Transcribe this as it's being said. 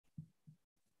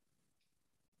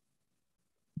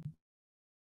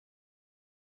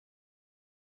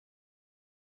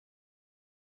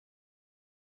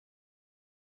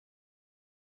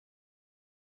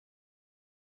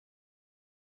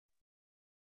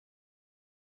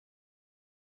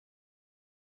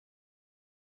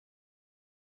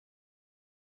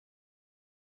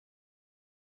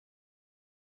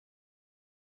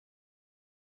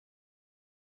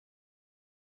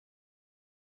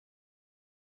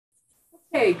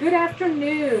Hey, good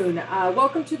afternoon.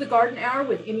 Welcome to the Garden Hour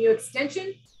with MU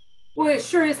Extension. Well, it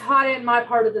sure is hot in my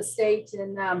part of the state,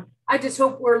 and I just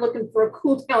hope we're looking for a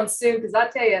cool down soon because I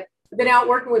tell you, I've been out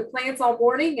working with plants all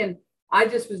morning and I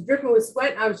just was dripping with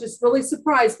sweat. And I was just really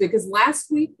surprised because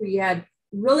last week we had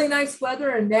really nice weather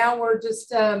and now we're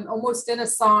just almost in a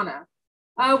sauna.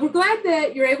 We're glad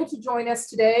that you're able to join us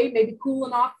today, maybe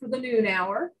cooling off for the noon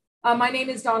hour. My name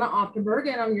is Donna Optenberg,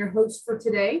 and I'm your host for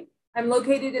today. I'm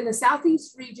located in the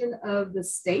southeast region of the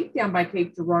state, down by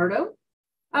Cape Girardeau.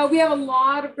 We have a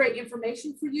lot of great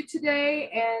information for you today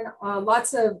and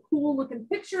lots of cool looking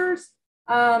pictures.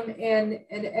 And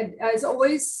as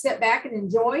always, sit back and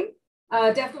enjoy.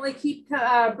 Definitely keep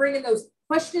bringing those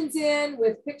questions in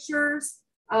with pictures.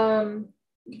 You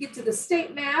get to the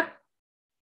state map.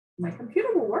 My computer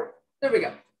will work. There we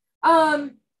go.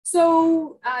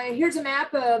 Here's a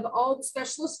map of all the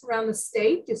specialists around the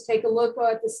state. Just take a look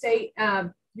at the state,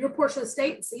 your portion of the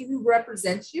state, and see who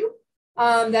represents you.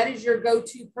 That is your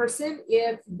go-to person.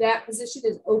 If that position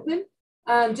is open,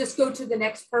 just go to the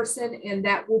next person, and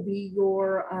that will be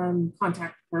your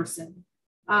contact person.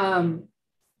 With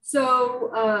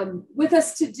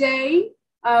us today,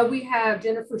 we have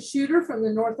Jennifer Shooter from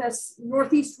the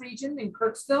Northeast region in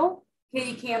Kirksville,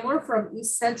 Katie Kamler from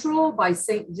East Central by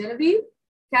St. Genevieve,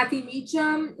 Kathy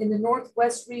Meacham in the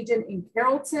Northwest region in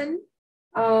Carrollton,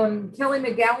 Kelly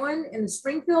McGowan in the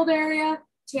Springfield area,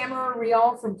 Tamara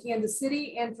Rial from Kansas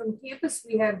City, and from campus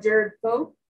we have Jared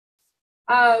Pope.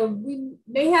 We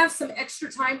may have some extra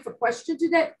time for questions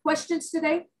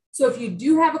today. So if you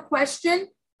do have a question,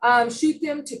 shoot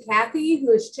them to Kathy,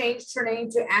 who has changed her name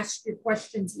to Ask Your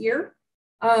Questions Here.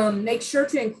 Make sure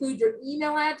to include your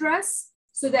email address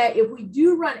so that if we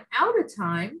do run out of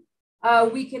time,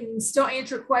 we can still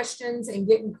answer questions and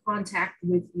get in contact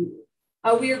with you.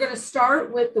 We are going to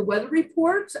start with the weather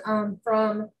report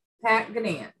from Pat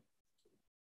Guinan.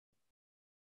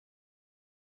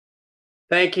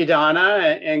 Thank you,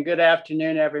 Donna, and good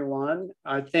afternoon, everyone.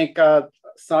 I think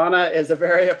sauna is a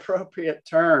very appropriate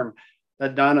term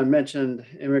that Donna mentioned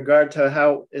in regard to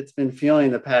how it's been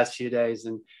feeling the past few days.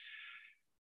 And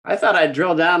I thought I'd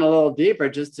drill down a little deeper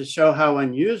just to show how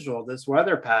unusual this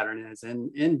weather pattern is.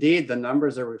 And indeed, the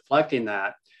numbers are reflecting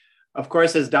that. Of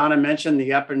course, as Donna mentioned,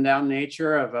 the up and down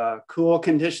nature of cool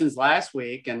conditions last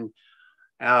week.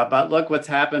 But look what's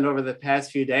happened over the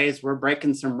past few days. We're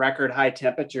breaking some record high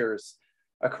temperatures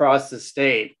across the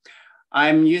state.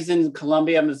 I'm using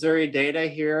Columbia, Missouri data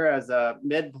here as a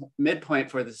midpoint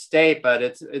for the state, but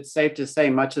it's safe to say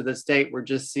much of the state, we're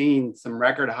just seeing some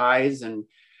record highs and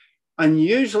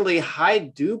unusually high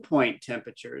dew point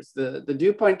temperatures. The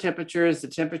dew point temperature is the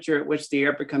temperature at which the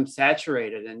air becomes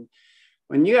saturated. And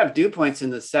when you have dew points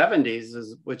in the 70s,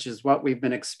 which is what we've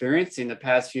been experiencing the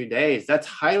past few days, that's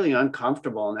highly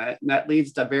uncomfortable. And that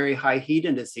leads to very high heat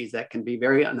indices that can be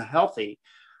very unhealthy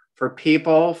for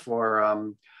people,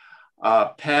 for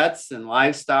pets and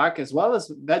livestock, as well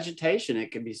as vegetation.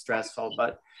 It can be stressful,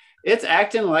 but it's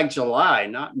acting like July,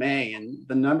 not May. And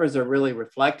the numbers are really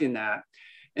reflecting that.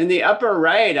 In the upper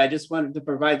right, I just wanted to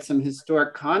provide some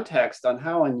historic context on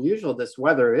how unusual this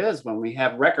weather is when we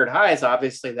have record highs.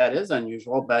 Obviously, that is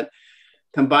unusual, but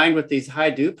combined with these high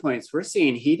dew points, we're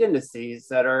seeing heat indices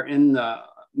that are in the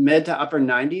mid to upper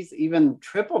 90s, even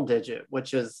triple digit,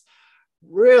 which is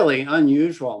really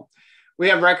unusual. We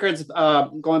have records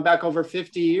going back over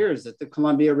 50 years at the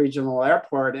Columbia Regional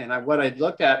Airport. And what I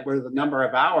looked at were the number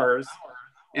of hours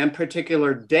and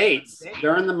particular dates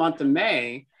during the month of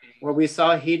May where we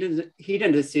saw heat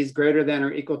indices greater than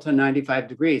or equal to 95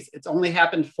 degrees. It's only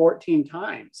happened 14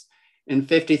 times in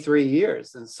 53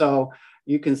 years. And so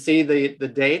you can see the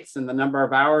dates and the number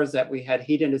of hours that we had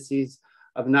heat indices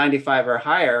of 95 or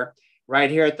higher. Right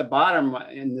here at the bottom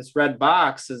in this red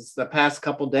box is the past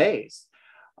couple days.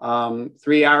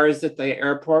 3 hours at the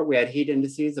airport, we had heat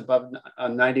indices above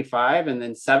 95, and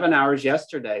then 7 hours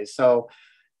yesterday. So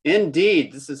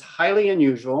indeed, this is highly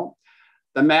unusual.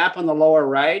 The map on the lower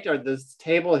right, or this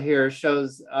table here,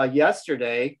 shows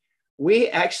yesterday, we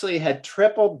actually had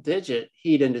triple digit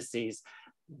heat indices.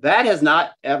 That has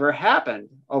not ever happened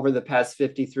over the past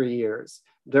 53 years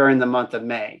during the month of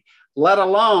May, let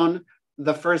alone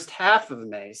the first half of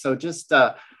May. So just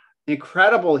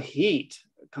incredible heat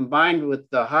combined with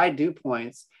the high dew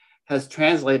points has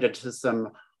translated to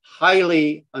some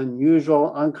highly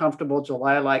unusual, uncomfortable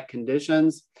July-like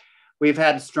conditions. We've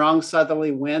had strong southerly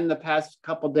wind the past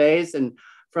couple of days, and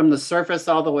from the surface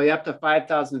all the way up to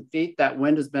 5,000 feet, that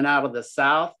wind has been out of the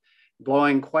south,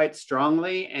 blowing quite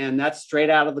strongly, and that's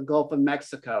straight out of the Gulf of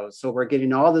Mexico. So we're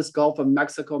getting all this Gulf of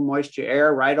Mexico moisture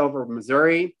air right over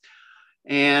Missouri.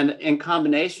 And in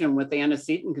combination with the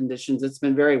antecedent conditions, it's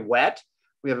been very wet.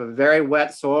 We have a very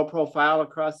wet soil profile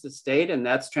across the state, and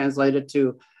that's translated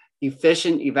to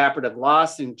efficient evaporative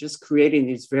loss and just creating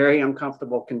these very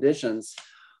uncomfortable conditions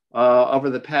over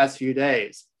the past few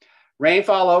days.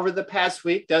 Rainfall over the past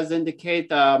week does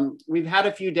indicate we've had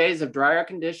a few days of drier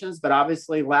conditions, but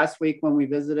obviously last week when we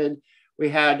visited, we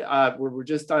were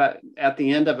just at the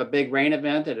end of a big rain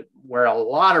event where a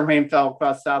lot of rain fell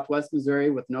across Southwest Missouri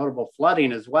with notable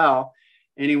flooding as well,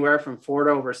 anywhere from 4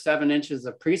 to over 7 inches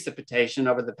of precipitation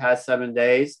over the past 7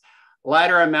 days.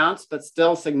 Lighter amounts, but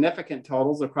still significant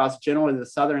totals across generally the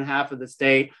southern half of the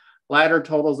state, lighter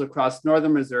totals across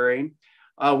northern Missouri.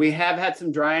 We have had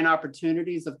some drying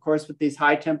opportunities, of course, with these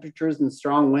high temperatures and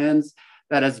strong winds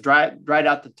that has dried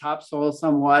out the topsoil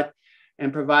somewhat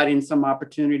and providing some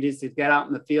opportunities to get out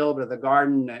in the field or the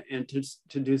garden and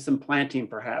to do some planting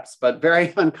perhaps, but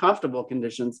very uncomfortable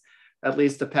conditions, at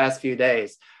least the past few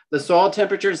days. The soil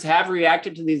temperatures have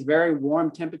reacted to these very warm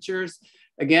temperatures.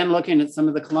 Again, looking at some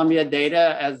of the Columbia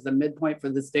data as the midpoint for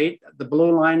the state, the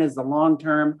blue line is the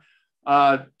long-term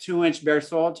 2-inch bare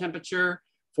soil temperature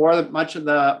for much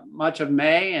of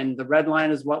May, and the red line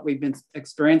is what we've been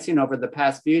experiencing over the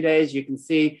past few days. You can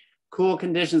see cool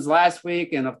conditions last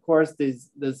week, and of course, these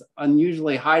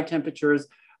unusually high temperatures.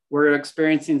 We're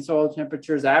experiencing soil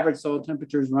temperatures, average soil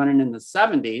temperatures running in the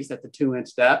 70s at the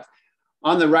 2-inch depth.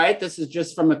 On the right, this is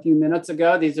just from a few minutes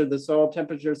ago. These are the soil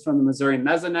temperatures from the Missouri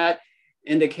Mesonet,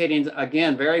 indicating,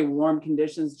 again, very warm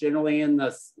conditions, generally in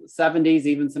the 70s,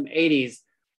 even some 80s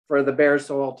for the bare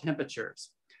soil temperatures.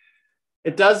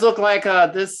 It does look like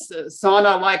this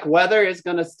sauna-like weather is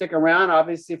going to stick around,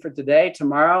 obviously, for today,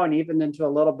 tomorrow, and even into a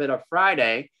little bit of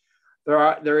Friday.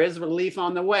 There is relief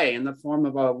on the way in the form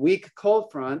of a weak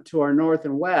cold front to our north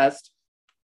and west.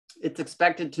 It's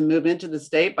expected to move into the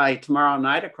state by tomorrow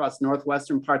night across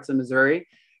northwestern parts of Missouri,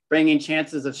 bringing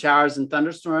chances of showers and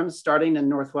thunderstorms starting in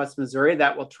northwest Missouri.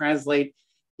 That will translate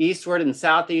eastward and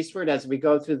southeastward as we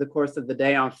go through the course of the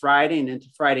day on Friday and into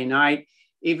Friday night.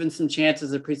 Even some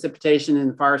chances of precipitation in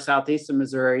the far southeast of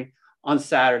Missouri on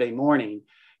Saturday morning.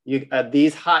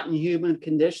 These hot and humid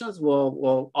conditions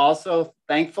will also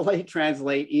thankfully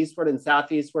translate eastward and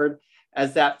southeastward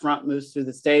as that front moves through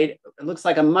the state. It looks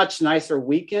like a much nicer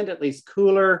weekend, at least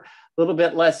cooler, a little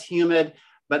bit less humid,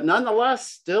 but nonetheless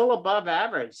still above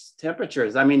average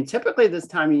temperatures. I mean, typically this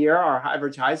time of year, our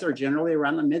average highs are generally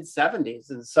around the mid 70s.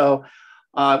 And so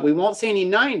we won't see any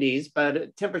 90s,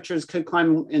 but temperatures could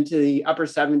climb into the upper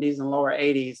 70s and lower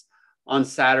 80s on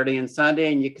Saturday and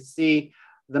Sunday. And you can see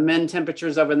the min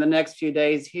temperatures over the next few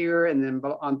days here. And then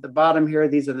on the bottom here,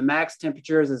 these are the max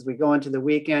temperatures as we go into the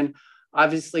weekend.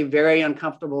 Obviously, very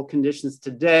uncomfortable conditions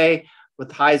today,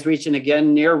 with highs reaching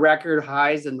again near record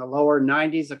highs in the lower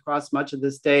 90s across much of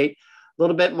the state. A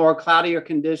little bit more cloudier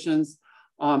conditions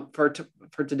for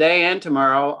today and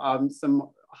tomorrow. Some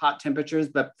hot temperatures,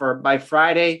 but by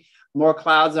Friday, more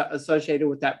clouds associated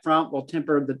with that front will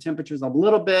temper the temperatures a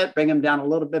little bit, bring them down a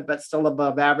little bit, but still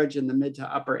above average in the mid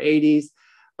to upper 80s.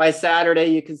 By Saturday,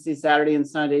 you can see Saturday and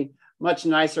Sunday, much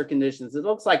nicer conditions. It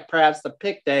looks like perhaps the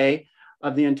pick day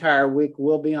of the entire week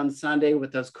will be on Sunday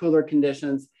with those cooler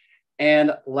conditions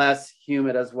and less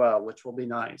humid as well, which will be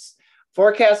nice.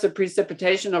 Forecasted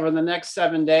precipitation over the next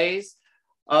 7 days.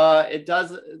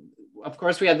 Of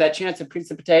course, we have that chance of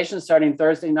precipitation starting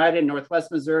Thursday night in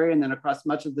northwest Missouri and then across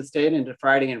much of the state into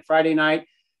Friday and Friday night.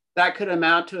 That could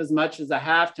amount to as much as a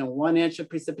half to 1 inch of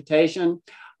precipitation.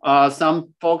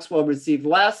 Some folks will receive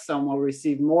less, some will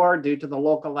receive more due to the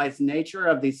localized nature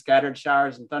of these scattered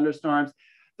showers and thunderstorms.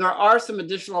 There are some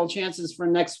additional chances for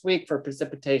next week for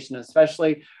precipitation,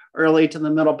 especially early to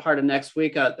the middle part of next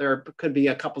week. There could be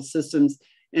a couple systems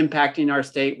impacting our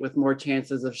state with more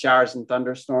chances of showers and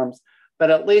thunderstorms. But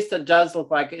at least it does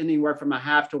look like anywhere from a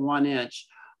half to 1 inch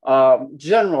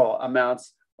general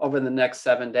amounts over the next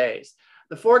 7 days.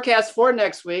 The forecast for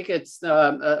next week,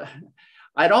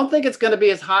 I don't think it's going to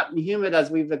be as hot and humid as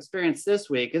we've experienced this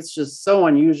week. It's just so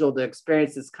unusual to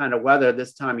experience this kind of weather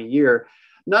this time of year.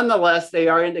 Nonetheless, they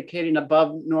are indicating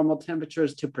above normal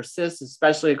temperatures to persist,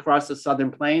 especially across the southern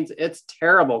plains. It's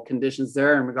terrible conditions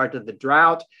there in regard to the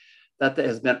drought that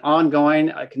has been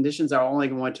ongoing. Conditions are only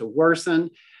going to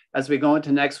worsen as we go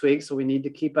into next week, so we need to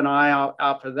keep an eye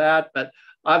out for that. But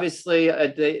obviously,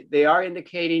 they are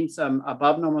indicating some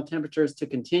above normal temperatures to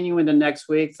continue into next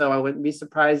week, so I wouldn't be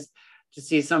surprised to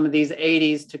see some of these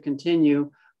 80s to continue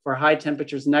for high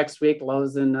temperatures next week,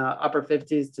 lows in upper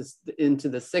 50s to into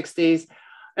the 60s.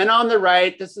 And on the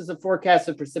right, this is a forecast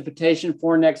of precipitation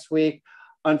for next week.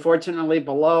 Unfortunately,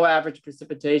 below average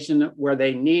precipitation where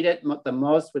they need it the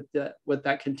most with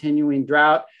that continuing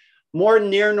drought. more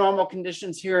near normal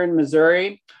conditions here in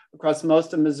Missouri, across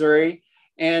most of Missouri.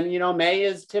 And, you know, May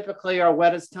is typically our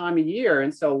wettest time of year.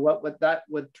 And so what that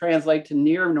would translate to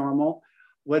near normal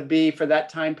would be for that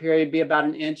time period, be about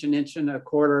an inch and a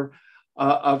quarter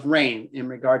of rain in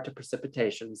regard to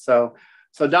precipitation. So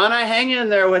Donna, hang in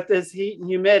there with this heat and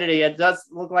humidity. It does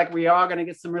look like we are going to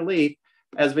get some relief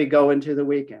as we go into the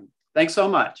weekend. Thanks so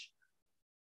much.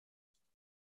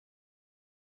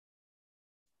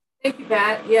 Thank you,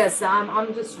 Pat. Yes,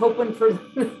 I'm just hoping for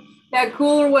that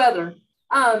cooler weather.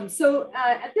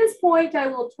 At this point, I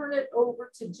will turn it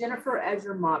over to Jennifer as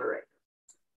your moderator.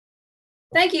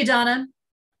 Thank you, Donna.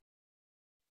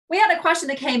 We had a question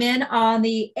that came in on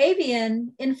the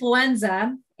avian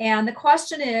influenza. And the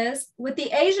question is, with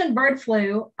the Asian bird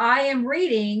flu, I am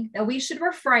reading that we should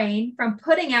refrain from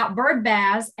putting out bird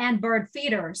baths and bird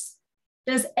feeders.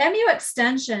 Does MU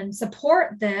Extension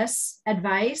support this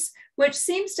advice, which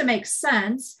seems to make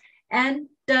sense? And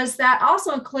does that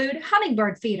also include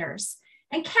hummingbird feeders?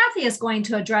 And Kathy is going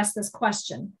to address this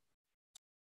question.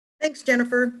 Thanks,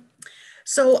 Jennifer.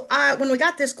 So when we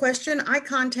got this question, I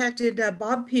contacted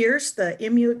Bob Pierce, the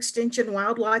MU Extension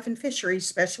Wildlife and Fisheries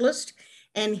Specialist,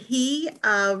 and he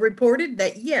reported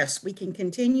that, yes, we can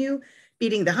continue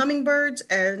feeding the hummingbirds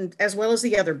and as well as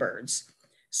the other birds.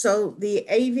 So the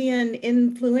avian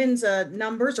influenza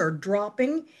numbers are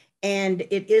dropping, and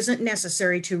it isn't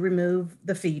necessary to remove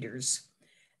the feeders.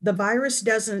 The virus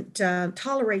doesn't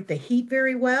tolerate the heat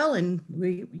very well, and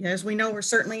as we know, we're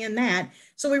certainly in that.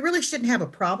 So we really shouldn't have a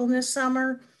problem this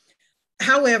summer.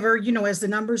 However, you know, as the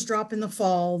numbers drop in the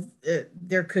fall,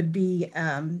 there could be,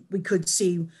 we could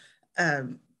see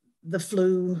the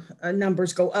flu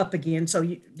numbers go up again. So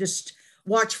you just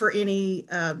watch for any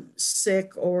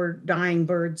sick or dying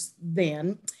birds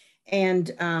then.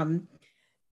 And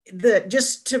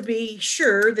just to be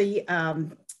sure,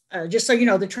 just so you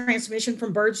know, the transmission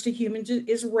from birds to humans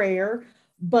is rare,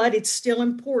 but it's still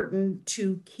important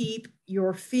to keep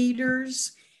your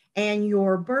feeders and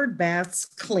your bird baths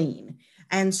clean.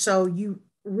 And so you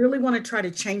really want to try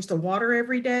to change the water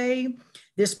every day.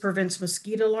 This prevents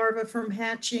mosquito larvae from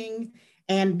hatching.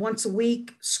 And once a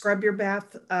week, scrub your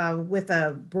bath with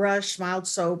a brush, mild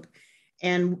soap,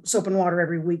 and soap and water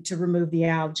every week to remove the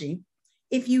algae.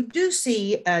 If you do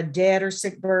see dead or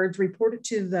sick birds, report it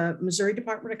to the Missouri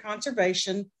Department of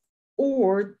Conservation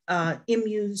or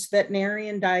MU's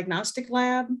Veterinarian Diagnostic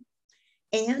Lab.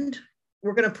 And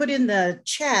we're going to put in the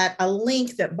chat a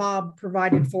link that Bob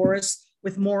provided for us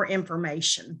with more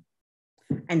information.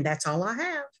 And that's all I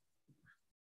have.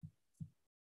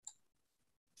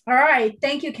 All right.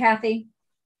 Thank you, Kathy.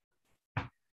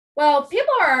 Well,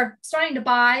 people are starting to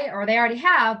buy, or they already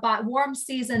have bought warm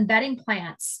season bedding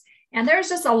plants. And there's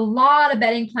just a lot of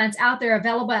bedding plants out there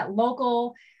available at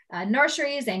local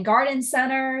nurseries and garden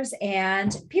centers.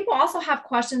 And people also have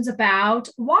questions about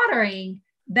watering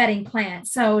bedding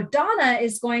plants. So Donna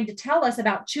is going to tell us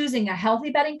about choosing a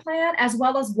healthy bedding plant as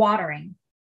well as watering.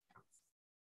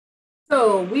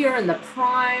 So we are in the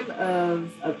prime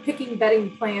of picking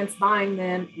bedding plants, buying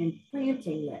them, and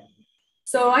planting them.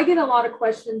 So I get a lot of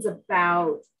questions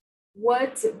about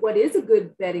what is a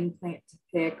good bedding plant to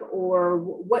pick, or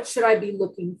what should I be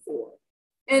looking for?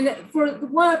 And for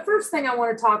the first thing I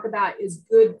want to talk about is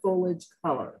good foliage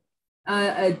color.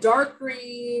 A dark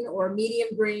green or medium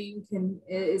green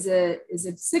is a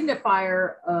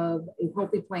signifier of a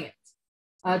healthy plant.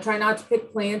 Try not to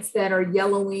pick plants that are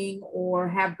yellowing or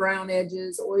have brown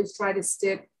edges. Always try to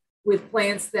stick with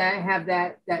plants that have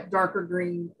that darker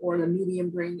green or the medium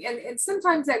green. And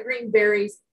sometimes that green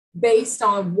varies based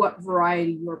on what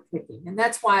variety you're picking. And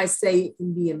that's why I say it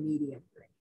can be a medium green.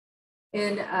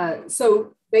 And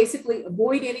so basically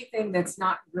avoid anything that's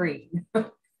not green.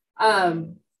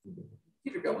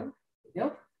 Keep it going. You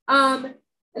know?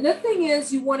 Another thing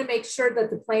is you want to make sure that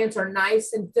the plants are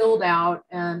nice and filled out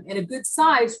and a good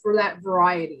size for that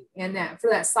variety and for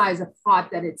that size of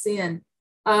pot that it's in.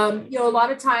 You know, a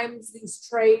lot of times these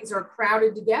trays are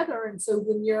crowded together. And so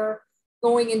when you're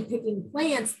going and picking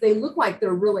plants, they look like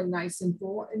they're really nice and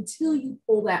full until you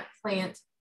pull that plant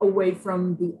away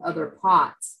from the other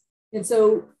pots. And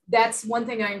so that's one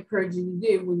thing I encourage you to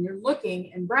do when you're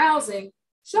looking and browsing.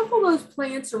 Shuffle those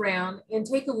plants around and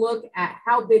take a look at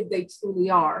how big they truly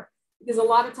are, because a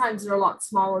lot of times they're a lot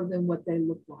smaller than what they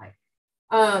look like.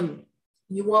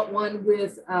 You want one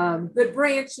with good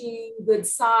branching, good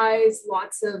size,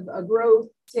 lots of growth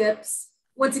tips.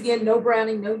 Once again, no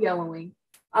browning, no yellowing,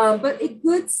 but a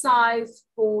good size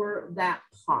for that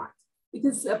pot,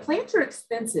 because plants are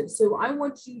expensive. So I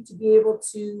want you to be able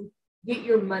to get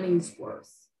your money's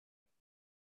worth.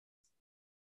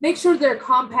 Make sure they're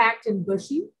compact and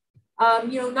bushy.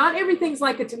 Not everything's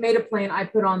like a tomato plant I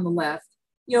put on the left.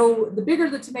 The bigger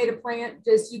the tomato plant,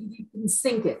 just you can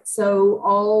sink it. So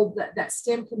all that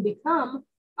stem can become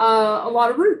a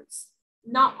lot of roots.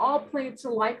 Not all plants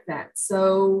are like that.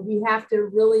 So we have to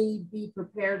really be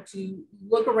prepared to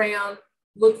look around,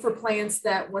 look for plants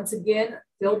that, once again,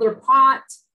 fill their pot,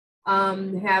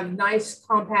 have nice,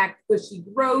 compact, bushy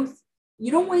growth.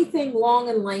 You don't want anything long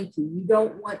and lanky. You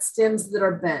don't want stems that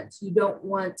are bent. You don't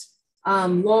want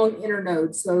long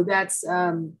internodes. So that's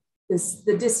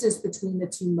the distance between the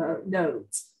two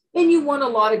nodes. And you want a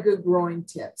lot of good growing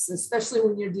tips, especially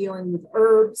when you're dealing with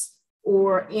herbs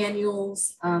or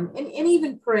annuals and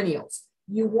even perennials.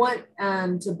 You want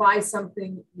to buy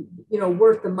something,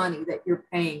 worth the money that you're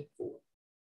paying for.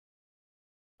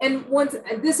 And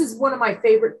this is one of my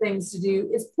favorite things to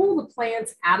do is pull the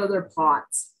plants out of their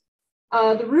pots.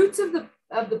 The roots of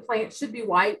the plant should be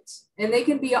white, and they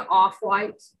can be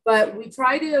off-white, but we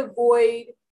try to avoid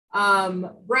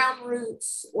brown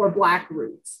roots or black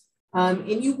roots.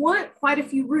 And you want quite a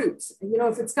few roots. And,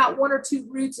 if it's got one or two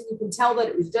roots and you can tell that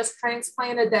it was just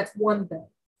transplanted, that's one thing.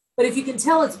 But if you can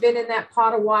tell it's been in that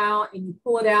pot a while and you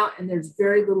pull it out and there's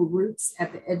very little roots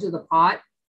at the edge of the pot,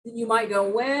 then you might go,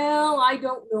 well, I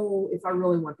don't know if I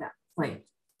really want that plant.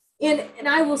 And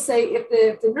I will say,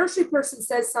 if the nursery person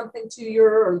says something to you,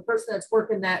 or the person that's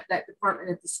working that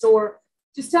department at the store,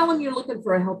 just tell them you're looking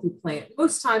for a healthy plant.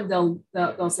 Most times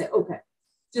they'll say, okay.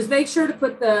 Just make sure to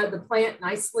put the plant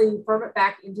nicely, firm it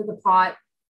back into the pot,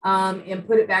 and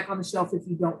put it back on the shelf if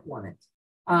you don't want it.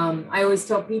 I always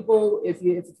tell people, if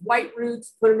it's white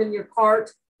roots, put them in your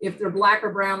cart. If they're black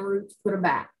or brown roots, put them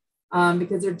back,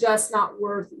 because they're just not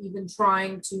worth even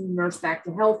trying to nurse back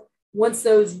to health. Once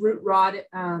those root rot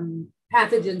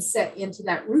pathogens set into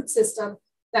that root system,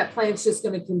 that plant's just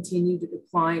going to continue to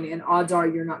decline, and odds are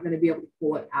you're not going to be able to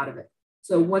pull it out of it.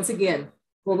 So once again,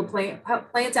 pull the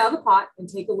plants out of the pot and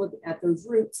take a look at those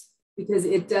roots, because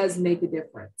it does make a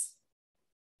difference.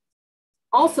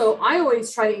 Also, I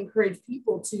always try to encourage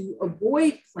people to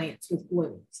avoid plants with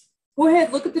blooms. Go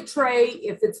ahead, look at the tray.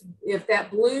 If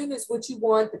that bloom is what you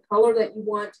want, the color that you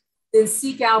want, then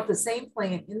seek out the same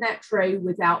plant in that tray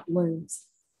without blooms.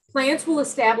 Plants will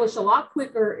establish a lot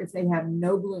quicker if they have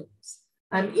no blooms.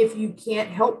 If you can't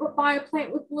help but buy a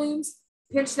plant with blooms,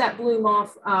 pinch that bloom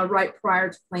off right prior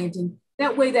to planting.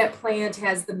 That way that plant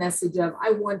has the message of,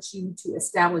 I want you to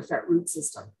establish that root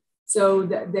system, so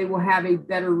that they will have a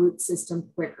better root system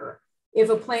quicker. If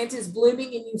a plant is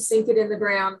blooming and you sink it in the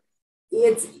ground,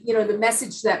 it's, the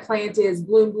message to that plant is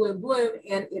bloom, bloom, bloom,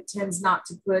 and it tends not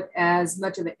to put as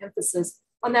much of an emphasis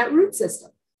on that root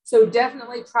system. So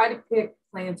definitely try to pick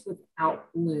plants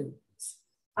without blooms.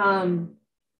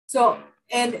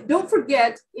 And don't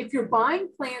forget, if you're buying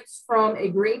plants from a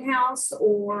greenhouse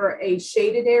or a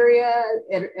shaded area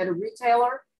at a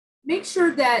retailer, make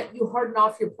sure that you harden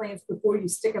off your plants before you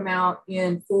stick them out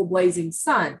in full blazing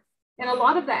sun. And a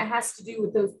lot of that has to do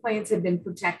with those plants have been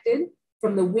protected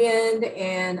from the wind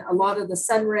and a lot of the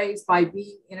sun rays by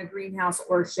being in a greenhouse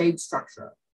or a shade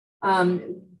structure.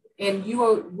 And you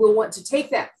will want to take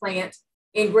that plant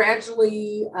and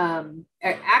gradually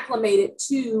acclimate it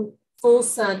to full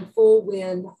sun, full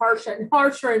wind,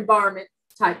 harsher environment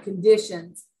type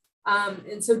conditions.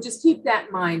 And so just keep that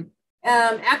in mind.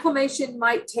 Acclimation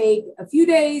might take a few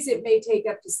days. It may take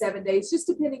up to 7 days, just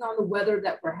depending on the weather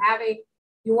that we're having.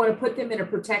 You want to put them in a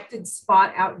protected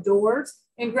spot outdoors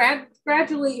and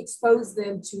gradually expose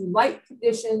them to light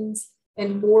conditions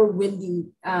and more windy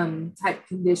type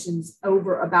conditions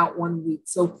over about 1 week.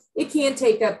 So it can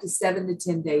take up to 7 to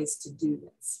 10 days to do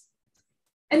this.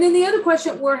 And then the other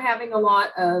question we're having a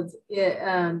lot of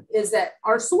is that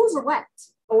our soils are wet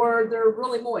or they're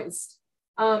really moist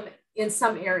in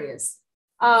some areas.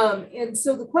 And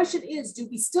so the question is, do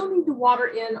we still need to water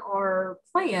in our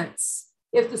plants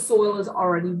if the soil is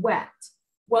already wet?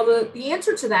 Well, the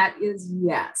answer to that is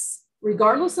yes.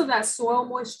 Regardless of that soil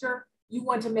moisture, you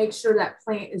want to make sure that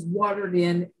plant is watered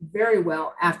in very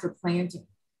well after planting.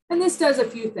 And this does a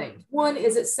few things. One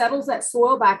is it settles that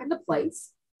soil back into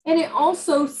place. And it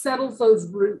also settles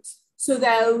those roots so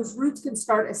that those roots can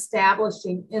start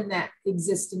establishing in that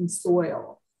existing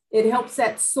soil. It helps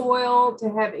that soil to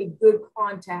have a good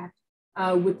contact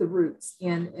with the roots.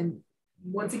 And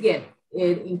once again,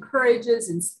 it encourages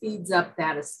and speeds up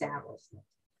that establishment.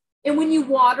 And when you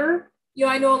water,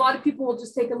 I know a lot of people will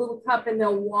just take a little cup and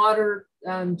they'll water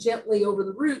gently over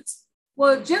the roots.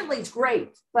 Well, gently is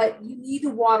great, but you need to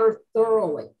water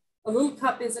thoroughly. A little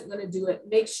cup isn't going to do it.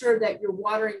 Make sure that you're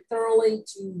watering thoroughly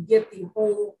to get the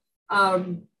whole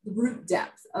root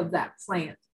depth of that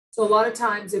plant. So a lot of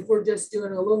times if we're just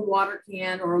doing a little water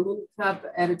can or a little cup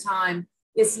at a time,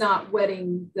 it's not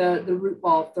wetting the root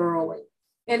ball thoroughly.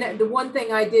 And the one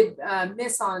thing I did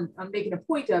miss on making a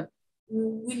point of,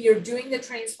 when you're doing the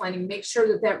transplanting, make sure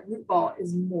that that root ball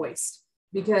is moist,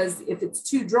 because if it's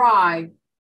too dry,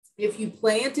 if you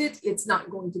plant it, it's not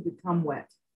going to become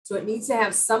wet. So it needs to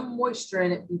have some moisture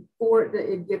in it before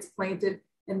it gets planted,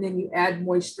 and then you add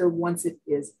moisture once it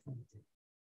is planted.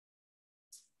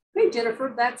 Okay,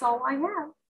 Jennifer, that's all I have.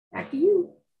 Back to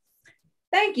you.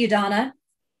 Thank you, Donna.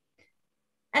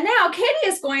 And now Katie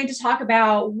is going to talk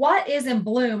about what is in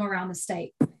bloom around the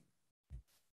state.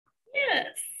 Yes.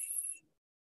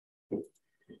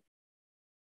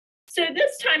 So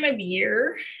this time of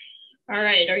year, all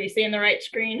right, are you seeing the right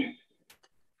screen?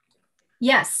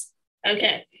 Yes.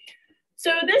 Okay.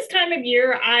 So this time of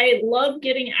year, I love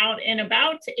getting out and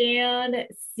about and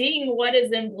seeing what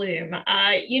is in bloom.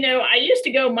 You know, I used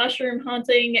to go mushroom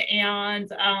hunting,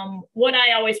 and what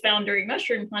I always found during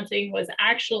mushroom hunting was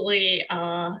actually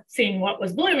seeing what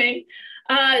was blooming.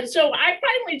 So I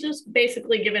finally just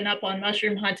basically given up on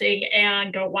mushroom hunting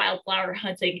and go wildflower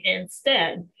hunting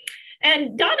instead.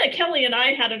 And Donna, Kelly, and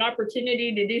I had an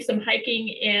opportunity to do some hiking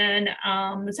in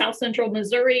South Central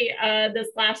Missouri this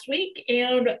last week.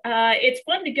 And it's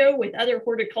fun to go with other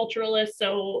horticulturalists,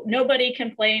 so nobody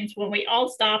complains when we all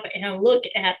stop and look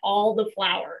at all the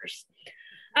flowers.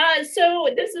 So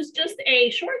this is just a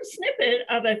short snippet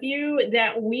of a few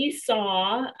that we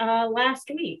saw last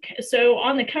week. So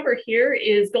on the cover here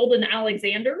is Golden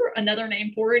Alexander. Another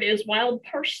name for it is wild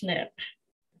parsnip.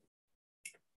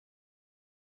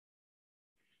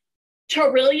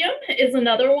 Trillium is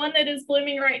another one that is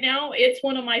blooming right now. It's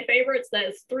one of my favorites.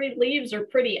 Those three leaves are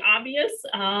pretty obvious,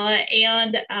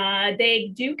 and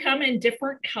they do come in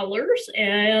different colors,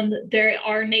 and they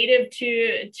are native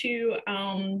to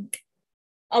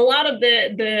a lot of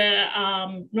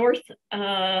the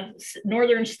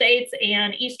northern states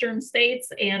and eastern states,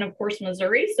 and of course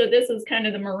Missouri. So this is kind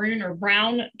of the maroon or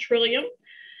brown trillium.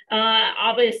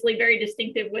 Obviously very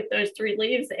distinctive with those three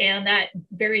leaves and that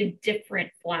very different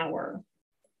flower.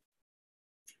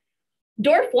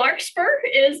 Dwarf larkspur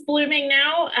is blooming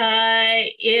now.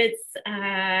 It's,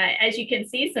 as you can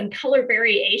see, some color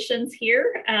variations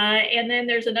here. And then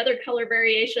there's another color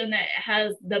variation that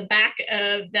has the back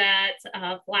of that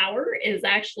flower is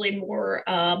actually more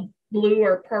blue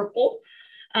or purple.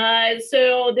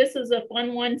 So this is a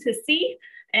fun one to see,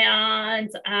 and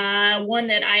one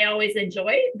that I always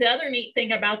enjoy. The other neat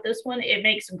thing about this one, it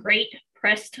makes great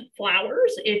pressed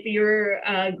flowers. If you're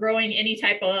growing any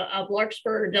type of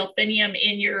larkspur or delphinium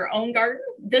in your own garden,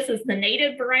 this is the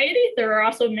native variety. There are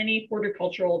also many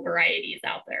horticultural varieties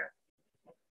out there.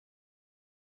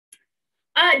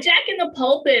 Jack in the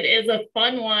Pulpit is a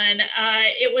fun one.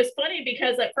 It was funny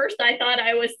because at first I thought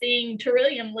I was seeing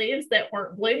Trillium leaves that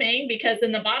weren't blooming, because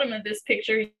in the bottom of this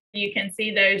picture, you can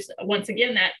see those, once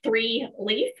again, that three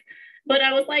leaf. But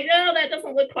I was like, oh, that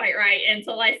doesn't look quite right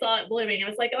until I saw it blooming. I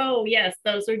was like, oh, yes,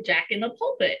 those are Jack in the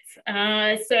Pulpits.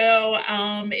 So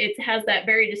it has that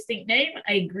very distinct name,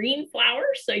 a green flower.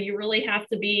 So you really have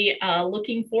to be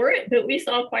looking for it. But we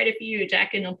saw quite a few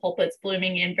Jack in the Pulpits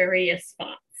blooming in various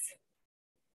spots.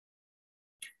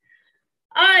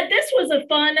 This was a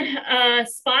fun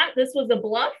spot. This was a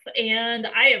bluff, and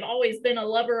I have always been a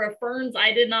lover of ferns.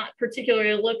 I did not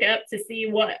particularly look up to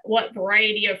see what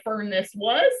variety of fern this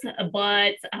was,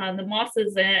 but the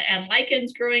mosses and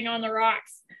lichens growing on the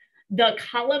rocks. The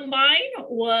columbine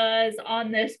was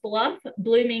on this bluff,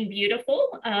 blooming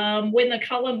beautiful. When the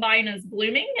columbine is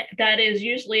blooming, that is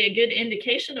usually a good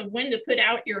indication of when to put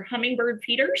out your hummingbird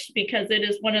feeders, because it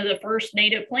is one of the first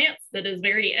native plants that is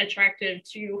very attractive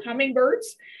to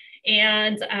hummingbirds.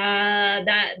 And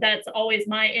that's always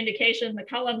my indication. The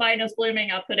columbine is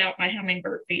blooming, I'll put out my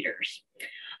hummingbird feeders.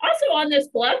 Also on this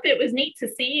bluff, it was neat to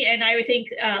see, and I would think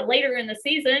later in the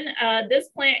season, this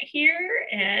plant here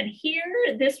and here,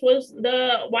 this was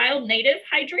the wild native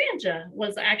hydrangea,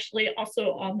 was actually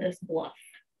also on this bluff.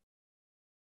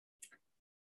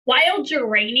 Wild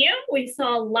geranium, we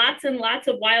saw lots and lots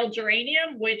of wild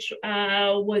geranium, which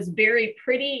was very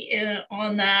pretty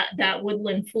on that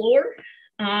woodland floor.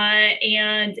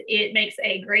 And it makes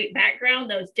a great background,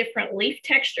 those different leaf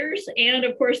textures. And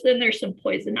of course, then there's some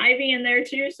poison ivy in there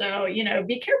too. So, you know,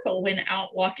 be careful when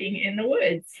out walking in the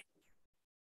woods.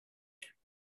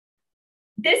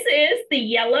 This is the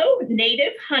yellow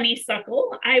native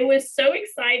honeysuckle. I was so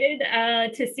excited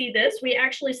to see this. We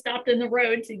actually stopped in the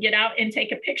road to get out and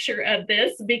take a picture of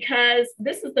this, because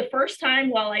this is the first time,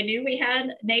 while I knew we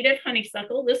had native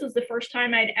honeysuckle, this is the first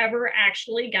time I'd ever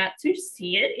actually got to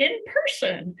see it in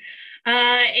person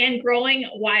and growing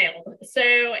wild. So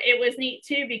it was neat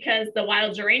too, because the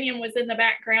wild geranium was in the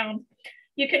background.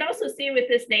 You can also see with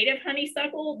this native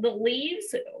honeysuckle, the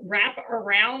leaves wrap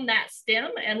around that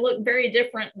stem and look very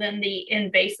different than the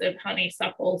invasive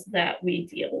honeysuckles that we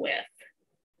deal with.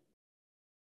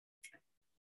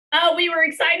 We were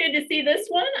excited to see this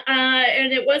one,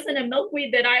 and it wasn't a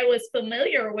milkweed that I was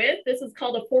familiar with. This is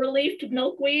called a four-leafed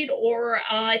milkweed, or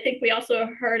I think we also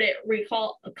heard it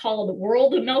called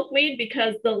world milkweed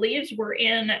because the leaves were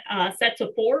in sets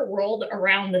of four rolled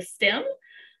around the stem.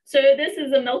 So this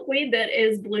is a milkweed that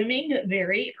is blooming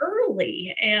very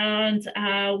early and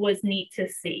was neat to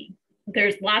see.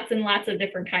 There's lots and lots of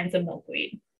different kinds of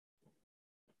milkweed.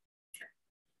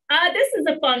 This is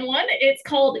a fun one. It's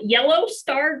called yellow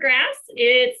star grass.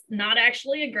 It's not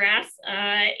actually a grass.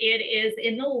 It is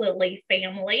in the lily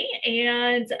family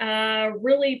and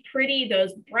really pretty,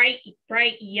 those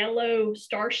bright yellow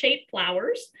star-shaped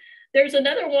flowers. There's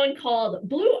another one called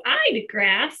blue-eyed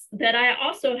grass that I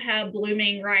also have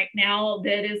blooming right now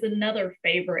that is another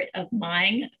favorite of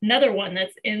mine, another one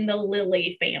that's in the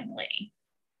lily family.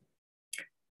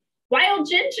 Wild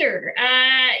ginger,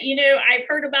 you know, I've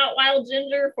heard about wild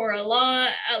ginger for a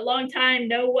long time,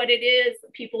 know what it is.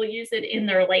 People use it in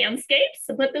their landscapes,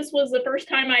 but this was the first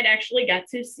time I'd actually got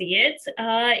to see it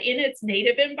in its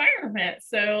native environment.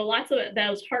 So lots of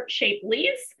those heart-shaped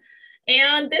leaves.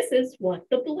 And this is what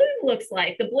the bloom looks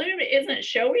like. The bloom isn't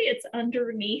showy, it's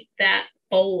underneath that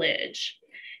foliage.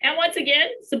 And once again,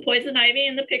 some poison ivy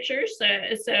in the picture.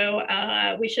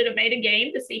 So we should have made a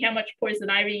game to see how much poison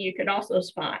ivy you could also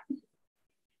spot.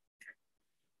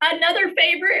 Another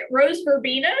favorite, rose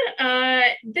verbena.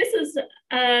 This is,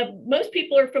 most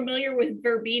people are familiar with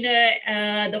verbena,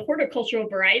 the horticultural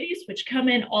varieties, which come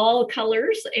in all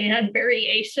colors and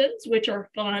variations, which are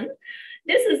fun.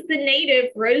 This is the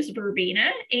native rose verbena,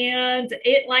 and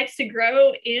it likes to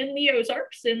grow in the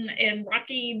Ozarks in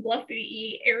rocky,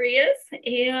 bluffy areas.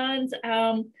 And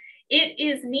it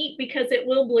is neat because it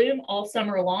will bloom all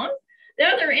summer long. The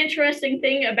other interesting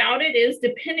thing about it is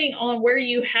depending on where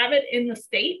you have it in the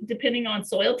state, depending on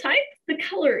soil type, the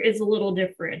color is a little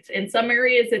different. In some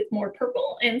areas, it's more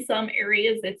purple. In some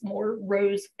areas, it's more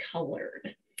rose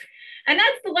colored. And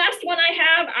that's the last one I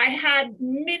have. I had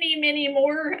many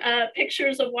more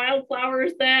pictures of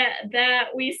wildflowers that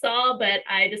we saw, but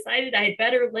I decided I'd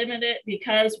better limit it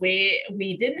because we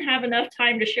didn't have enough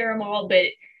time to share them all. But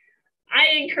I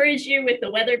encourage you, with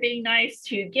the weather being nice,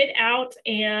 to get out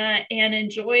and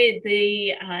enjoy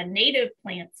the native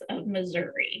plants of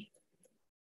Missouri.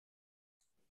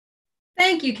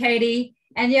 Thank you, Katie.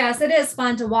 And yes, it is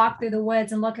fun to walk through the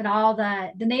woods and look at all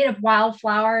the native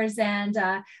wildflowers. And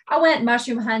I went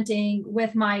mushroom hunting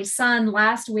with my son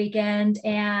last weekend,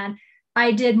 and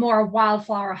I did more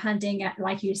wildflower hunting,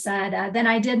 like you said, than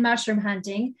I did mushroom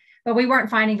hunting. But we weren't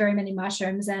finding very many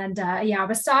mushrooms. And yeah, I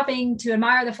was stopping to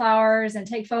admire the flowers and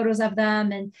take photos of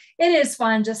them. And it is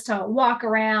fun just to walk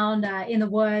around in the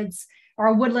woods or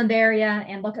a woodland area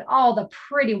and look at all the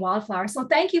pretty wildflowers. So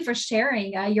thank you for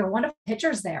sharing your wonderful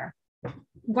pictures there.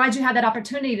 I'm glad you had that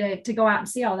opportunity to go out and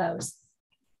see all those.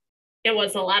 It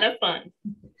was a lot of fun.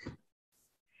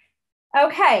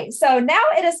 Okay, so now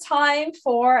it is time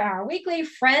for our weekly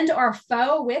Friend or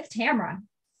Foe with Tamara.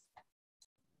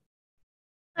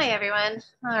 Hi, everyone.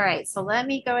 All right, so let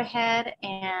me go ahead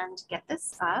and get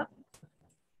this up.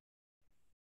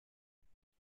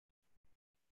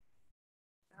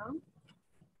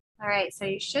 All right, so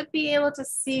you should be able to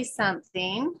see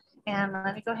something, and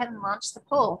let me go ahead and launch the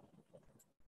poll.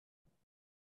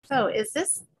 So is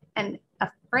this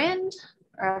a friend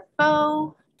or a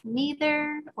foe,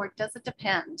 neither, or does it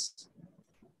depend?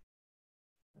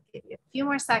 I'll give you a few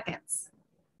more seconds.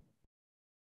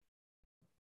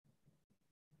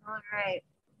 All right,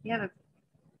 you have a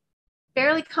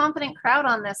fairly confident crowd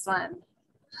on this one.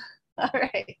 All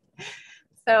right,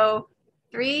 so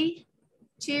 3,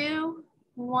 2,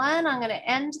 1, I'm gonna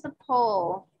end the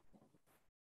poll.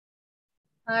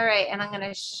 All right, and I'm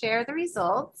gonna share the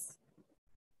results.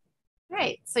 All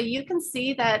right, so you can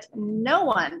see that no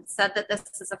one said that this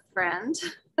is a friend.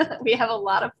 We have a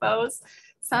lot of foes.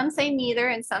 Some say neither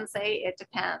and some say it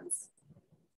depends.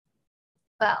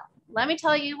 Well, let me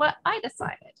tell you what I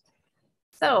decided.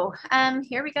 So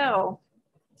here we go.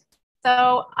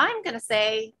 So I'm gonna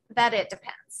say that it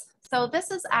depends. So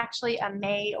this is actually a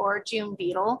May or June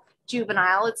beetle,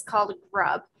 juvenile. It's called a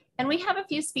grub. And we have a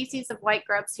few species of white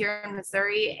grubs here in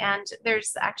Missouri, and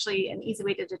there's actually an easy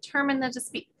way to determine the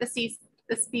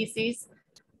species.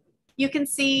 You can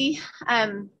see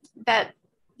that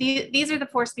these are the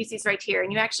 4 species right here,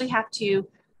 and you actually have to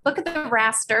look at the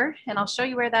raster, and I'll show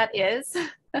you where that is,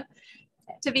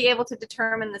 to be able to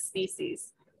determine the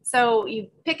species. So you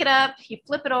pick it up, you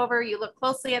flip it over, you look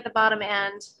closely at the bottom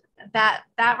end, that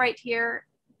right here,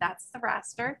 that's the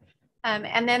raster.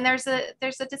 And then there's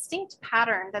a distinct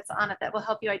pattern that's on it that will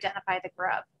help you identify the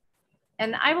grub.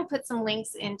 And I will put some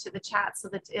links into the chat so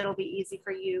that it'll be easy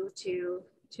for you to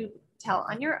tell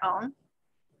on your own.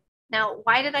 Now,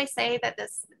 why did I say that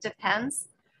this depends?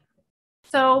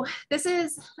 So this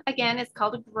is, again, it's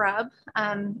called a grub.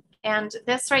 And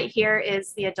this right here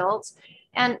is the adult.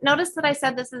 And notice that I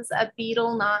said this is a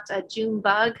beetle, not a June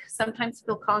bug. Sometimes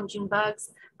people call them June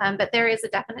bugs, but there is a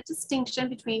definite distinction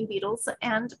between beetles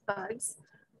and bugs.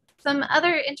 Some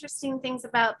other interesting things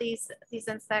about these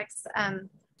insects,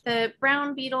 the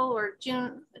brown beetle or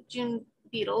June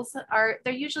beetles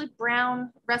they're usually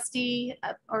brown, rusty,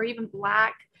 or even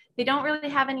black. They don't really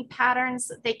have any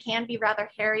patterns. They can be rather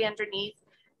hairy underneath.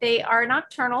 They are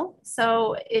nocturnal,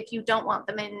 so if you don't want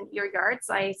them in your yards,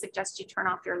 I suggest you turn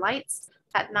off your lights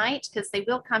at night because they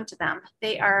will come to them.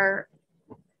 They are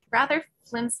rather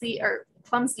flimsy or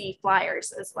clumsy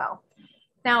flyers as well.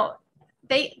 Now,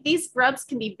 these grubs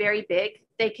can be very big.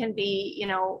 They can be, you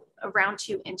know, around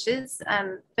 2 inches,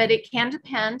 but it can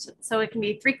depend. So it can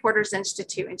be 3/4 inch to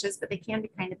 2 inches, but they can be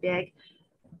kind of big.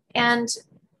 And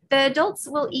the adults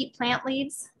will eat plant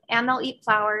leaves and they'll eat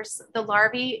flowers. The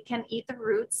larvae can eat the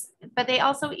roots, but they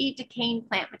also eat decaying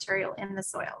plant material in the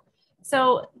soil.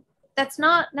 So that's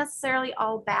not necessarily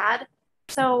all bad.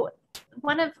 So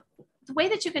the way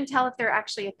that you can tell if they're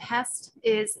actually a pest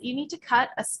is you need to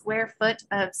cut a square foot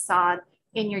of sod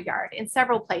in your yard in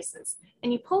several places.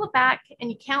 And you pull it back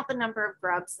and you count the number of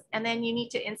grubs, and then you need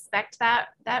to inspect that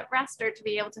raster to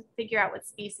be able to figure out what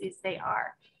species they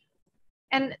are.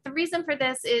 And the reason for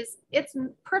this is it's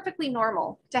perfectly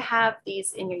normal to have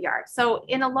these in your yard. So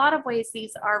in a lot of ways,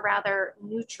 these are rather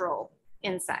neutral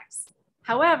insects.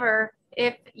 However,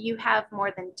 if you have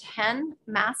more than 10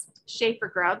 masked Schaefer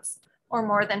grubs or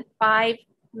more than 5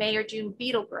 May or June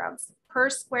beetle grubs per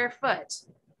square foot,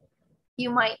 you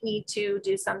might need to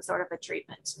do some sort of a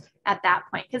treatment at that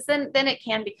point, because then it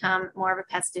can become more of a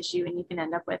pest issue and you can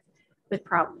end up with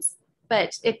problems.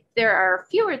 But if there are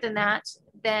fewer than that,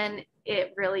 then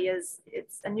it really is,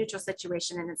 it's a neutral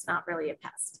situation and it's not really a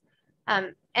pest.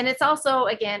 And it's also,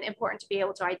 again, important to be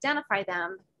able to identify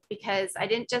them, because I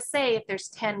didn't just say if there's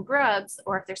 10 grubs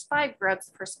or if there's 5 grubs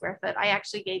per square foot. I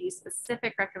actually gave you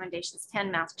specific recommendations,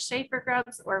 10 masked Schaefer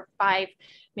grubs or 5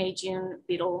 May, June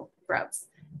beetle grubs.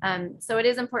 So it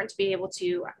is important to be able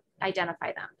to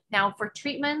identify them. Now for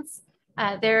treatments,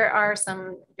 there are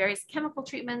some various chemical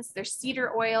treatments. There's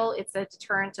cedar oil. It's a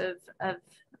deterrent of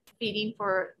feeding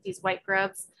for these white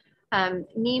grubs.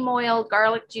 Neem oil,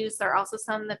 garlic juice are also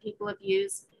some that people have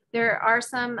used. There are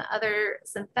some other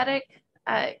synthetic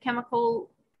chemical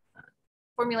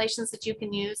formulations that you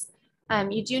can use.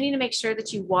 You do need to make sure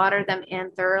that you water them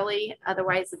in thoroughly.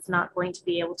 Otherwise, it's not going to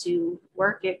be able to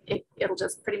work. It'll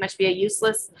just pretty much be a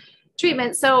useless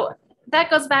treatment. So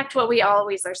that goes back to what we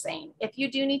always are saying. If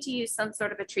you do need to use some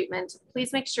sort of a treatment,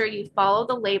 please make sure you follow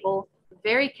the label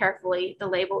very carefully. The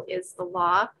label is the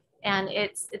law, and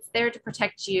it's there to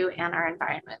protect you and our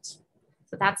environment.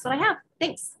 So that's what I have.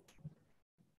 Thanks.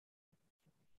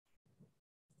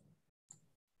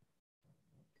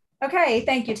 Okay,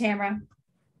 thank you, Tamara.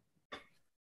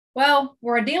 Well,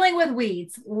 we're dealing with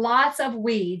weeds, lots of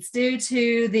weeds due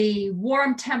to the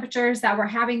warm temperatures that we're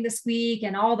having this week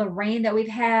and all the rain that we've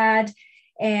had.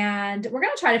 And we're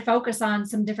going to try to focus on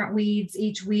some different weeds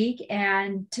each week.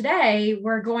 And today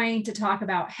we're going to talk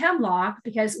about hemlock,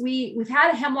 because we've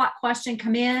had a hemlock question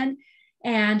come in,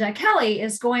 and Kelly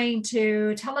is going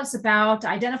to tell us about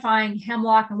identifying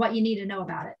hemlock and what you need to know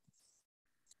about it.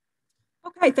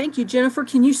 Okay, thank you, Jennifer.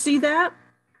 Can you see that?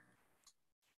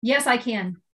 Yes, I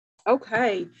can.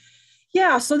 Okay.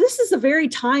 Yeah, so this is a very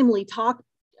timely topic,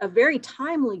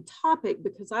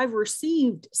 because I've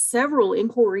received several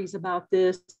inquiries about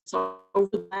this over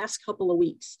the last couple of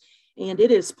weeks, and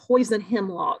it is poison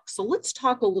hemlock. So let's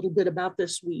talk a little bit about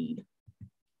this weed.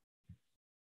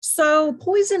 So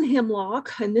poison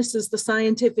hemlock, and this is the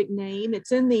scientific name,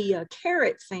 it's in the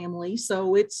carrot family.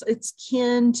 So it's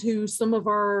kin to some of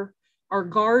our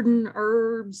garden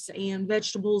herbs and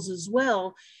vegetables as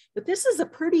well. But this is a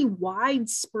pretty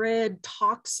widespread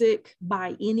toxic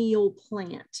biennial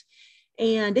plant.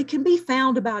 And it can be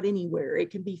found about anywhere. It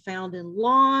can be found in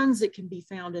lawns, it can be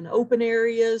found in open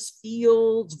areas,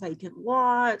 fields, vacant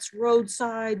lots,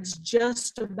 roadsides,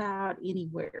 just about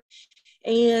anywhere.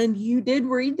 And you did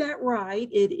read that right,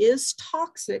 it is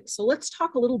toxic. So let's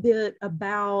talk a little bit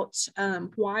about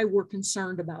why we're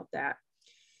concerned about that.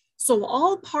 So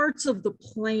all parts of the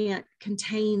plant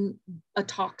contain a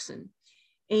toxin.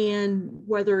 And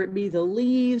whether it be the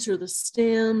leaves or the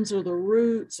stems or the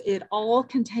roots, it all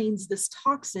contains this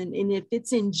toxin. And if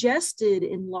it's ingested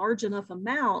in large enough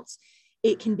amounts,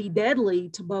 it can be deadly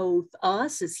to both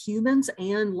us as humans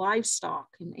and livestock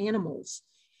and animals.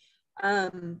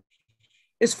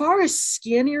 As far as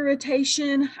skin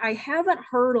irritation, I haven't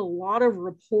heard a lot of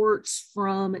reports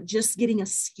from just getting a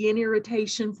skin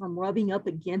irritation from rubbing up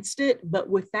against it. But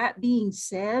with that being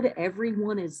said,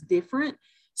 everyone is different.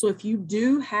 So if you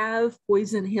do have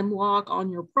poison hemlock on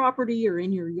your property or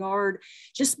in your yard,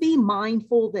 just be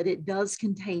mindful that it does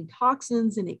contain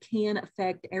toxins and it can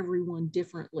affect everyone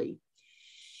differently.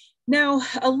 Now,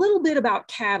 a little bit about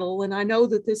cattle, and I know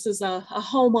that this is a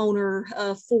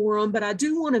homeowner forum, but I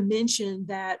do want to mention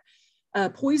that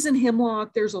poison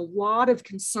hemlock, there's a lot of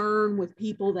concern with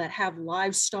people that have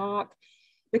livestock,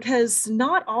 because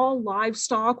not all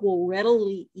livestock will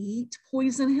readily eat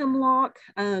poison hemlock.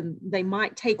 They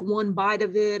might take one bite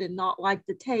of it and not like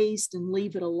the taste and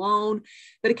leave it alone.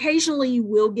 But occasionally you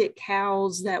will get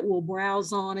cows that will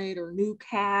browse on it, or new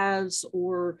calves,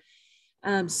 or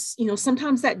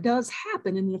sometimes that does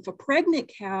happen. And if a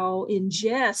pregnant cow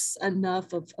ingests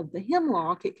enough of the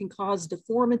hemlock, it can cause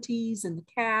deformities in the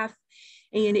calf,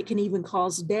 and it can even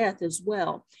cause death as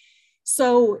well.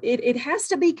 So it has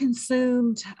to be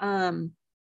consumed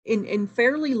in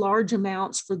fairly large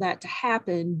amounts for that to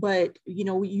happen. But,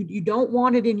 you don't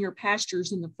want it in your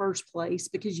pastures in the first place,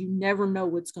 because you never know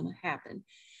what's going to happen.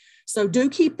 So do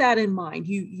keep that in mind.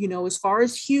 As far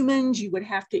as humans, you would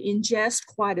have to ingest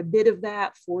quite a bit of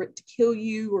that for it to kill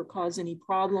you or cause any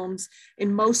problems.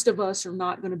 And most of us are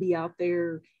not going to be out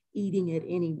there eating it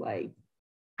anyway.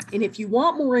 And if you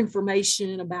want more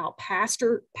information about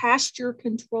pasture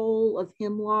control of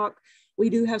hemlock, we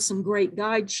do have some great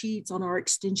guide sheets on our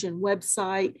extension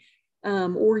website,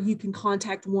 or you can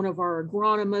contact one of our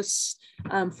agronomists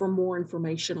for more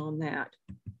information on that.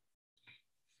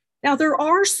 Now, there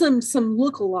are some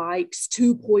lookalikes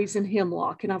to poison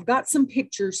hemlock, and I've got some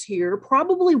pictures here.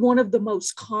 Probably one of the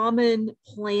most common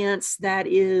plants that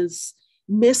is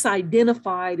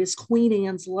misidentified is Queen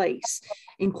Anne's lace.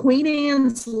 And Queen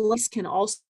Anne's lace can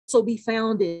also be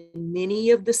found in many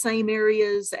of the same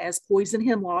areas as poison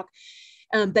hemlock.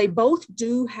 They both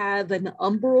do have an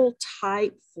umbral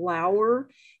type flower,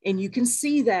 and you can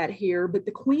see that here, but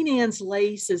the Queen Anne's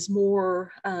lace is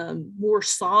more of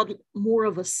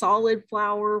a solid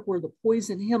flower, where the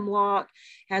poison hemlock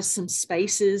has some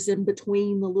spaces in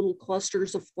between the little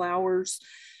clusters of flowers.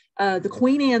 The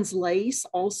Queen Anne's lace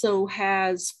also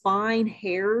has fine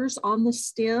hairs on the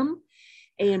stem,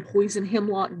 and poison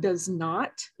hemlock does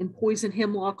not. And poison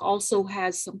hemlock also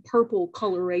has some purple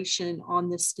coloration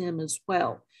on the stem as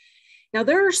well. Now,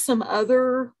 there are some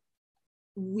other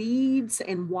weeds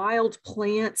and wild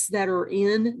plants that are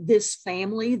in this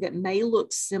family that may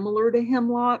look similar to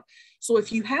hemlock. So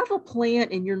if you have a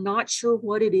plant and you're not sure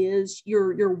what it is,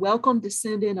 you're welcome to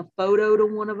send in a photo to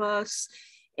one of us,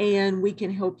 and we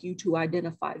can help you to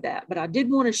identify that. But I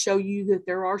did want to show you that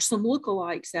there are some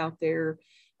lookalikes out there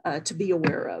to be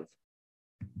aware of.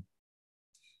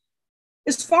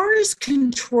 As far as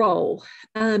control,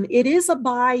 it is a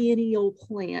biennial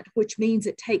plant, which means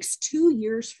it takes 2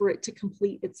 years for it to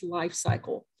complete its life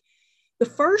cycle. The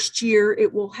first year,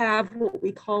 it will have what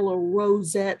we call a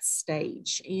rosette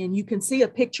stage, and you can see a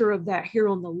picture of that here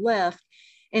on the left.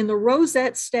 And the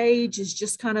rosette stage is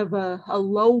just kind of a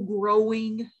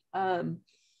low-growing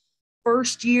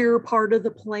first year part of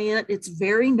the plant. It's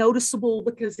very noticeable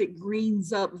because it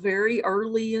greens up very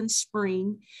early in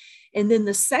spring. And then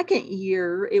the second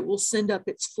year, it will send up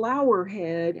its flower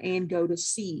head and go to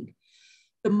seed.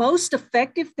 The most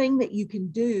effective thing that you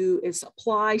can do is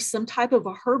apply some type of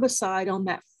a herbicide on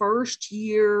that first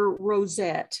year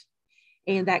rosette.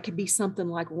 And that could be something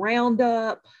like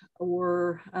Roundup,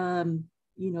 or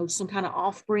some kind of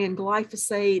off-brand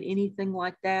glyphosate, anything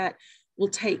like that will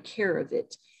take care of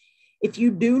it. If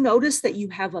you do notice that you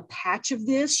have a patch of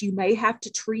this, you may have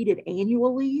to treat it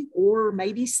annually or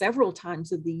maybe several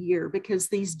times of the year, because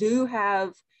these do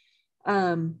have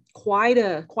quite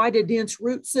a dense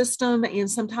root system,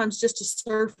 and sometimes just a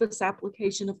surface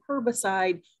application of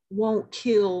herbicide won't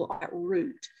kill that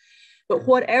root. But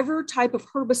whatever type of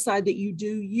herbicide that you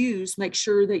do use, make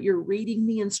sure that you're reading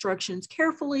the instructions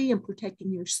carefully and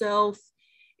protecting yourself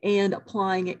and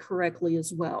applying it correctly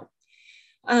as well.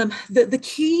 The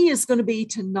key is going to be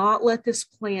to not let this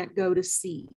plant go to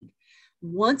seed.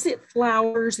 Once it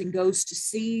flowers and goes to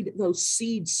seed, those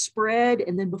seeds spread,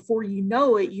 and then before you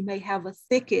know it, you may have a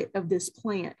thicket of this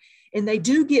plant. And they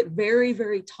do get very,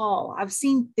 very tall. I've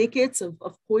seen thickets of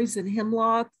poison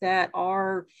hemlock that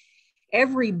are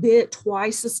every bit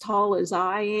twice as tall as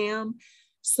I am.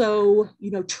 So,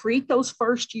 treat those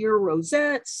first year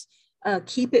rosettes,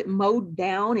 keep it mowed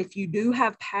down. If you do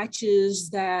have patches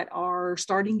that are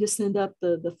starting to send up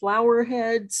the flower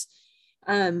heads,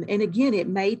 and again, it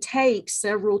may take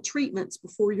several treatments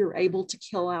before you're able to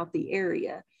kill out the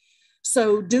area.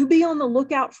 So do be on the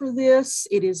lookout for this.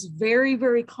 It is very,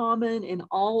 very common in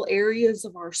all areas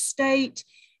of our state.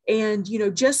 And, you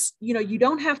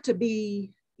don't have to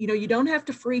be, you don't have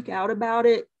to freak out about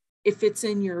it if it's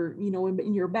in your,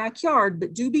 in your backyard,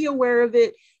 but do be aware of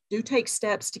it. Do take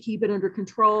steps to keep it under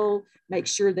control. Make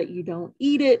sure that you don't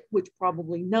eat it, which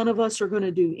probably none of us are going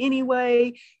to do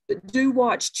anyway, but do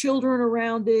watch children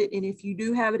around it. And if you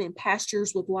do have it in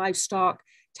pastures with livestock,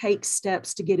 take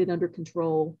steps to get it under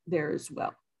control there as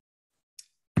well.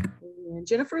 And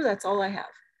Jennifer, that's all I have.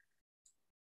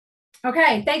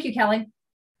 Okay, thank you, Kelly.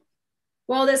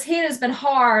 Well, this heat has been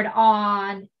hard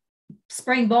on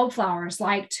spring bulb flowers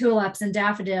like tulips and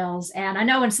daffodils. And I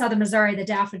know in southern Missouri, the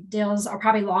daffodils are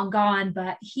probably long gone,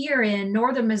 but here in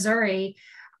northern Missouri,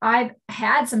 I've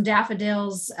had some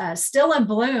daffodils still in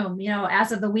bloom,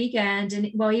 as of the weekend.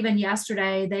 And well, even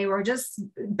yesterday, they were just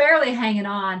barely hanging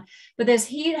on. But this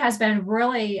heat has been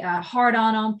really hard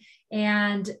on them.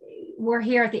 And we're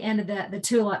here at the end of the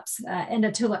tulips, end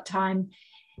of tulip time.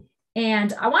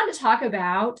 And I wanted to talk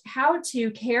about how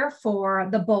to care for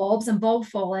the bulbs and bulb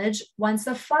foliage once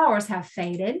the flowers have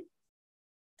faded.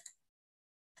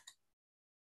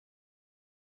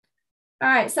 All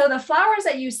right, so the flowers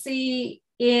that you see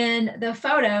in the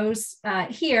photos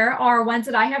here are ones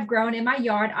that I have grown in my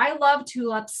yard. I love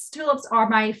tulips. Tulips are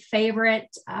my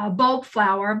favorite bulb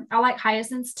flower. I like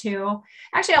hyacinths too.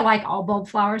 Actually, I like all bulb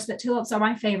flowers, but tulips are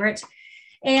my favorite.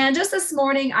 And just this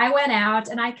morning, I went out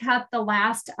and I cut the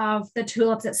last of the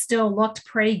tulips that still looked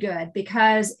pretty good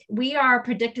because we are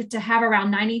predicted to have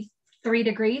around 93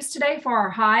 degrees today for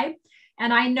our high.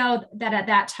 And I know that at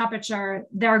that temperature,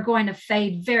 they're going to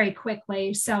fade very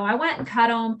quickly. So I went and cut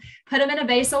them, put them in a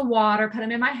vase of water, put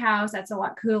them in my house. That's a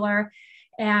lot cooler.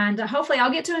 And hopefully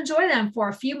I'll get to enjoy them for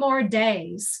a few more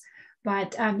days.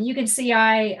 But you can see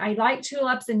I like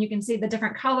tulips, and you can see the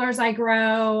different colors I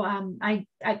grow.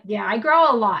 I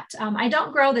grow a lot. I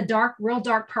don't grow the real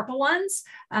dark purple ones.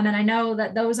 And I know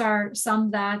that those are some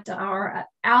that are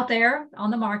out there on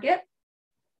the market.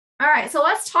 All right, so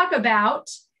let's talk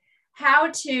about how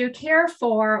to care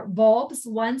for bulbs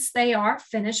once they are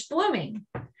finished blooming.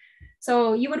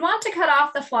 So you would want to cut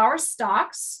off the flower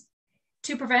stalks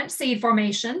to prevent seed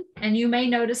formation. And you may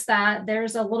notice that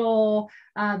there's a little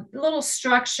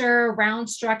structure, round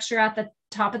structure at the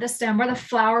top of the stem where the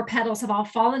flower petals have all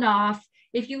fallen off.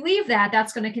 If you leave that,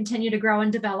 that's going to continue to grow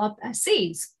and develop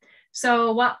seeds.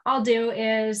 So what I'll do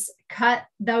is cut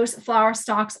those flower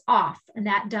stalks off, and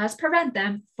that does prevent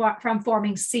them from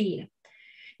forming seed.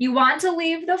 You want to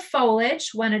leave the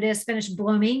foliage when it is finished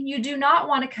blooming. You do not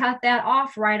want to cut that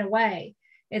off right away.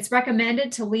 It's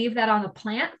recommended to leave that on the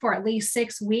plant for at least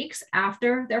 6 weeks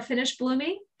after they're finished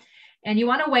blooming. And you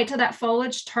want to wait till that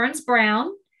foliage turns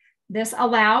brown. This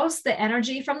allows the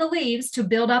energy from the leaves to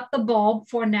build up the bulb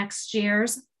for next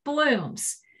year's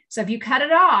blooms. So if you cut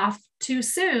it off too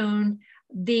soon,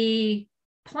 the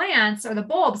plants or the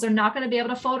bulbs are not going to be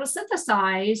able to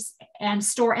photosynthesize and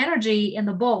store energy in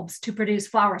the bulbs to produce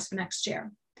flowers for next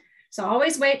year. So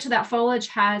always wait till that foliage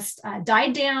has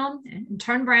died down and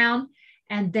turned brown,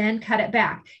 and then cut it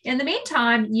back. In the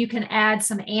meantime, you can add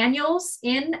some annuals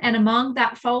in and among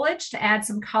that foliage to add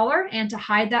some color and to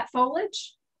hide that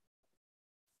foliage.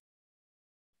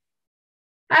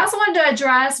 I also wanted to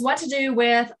address what to do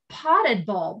with potted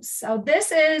bulbs. So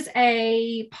this is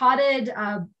a potted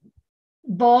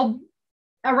bulb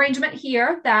arrangement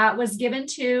here that was given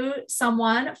to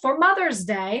someone for Mother's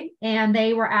Day, and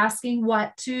they were asking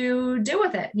what to do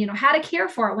with it, how to care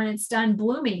for it when it's done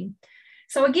blooming.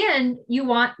 So again, you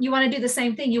want to do the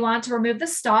same thing. You want to remove the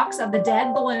stalks of the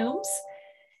dead blooms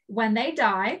when they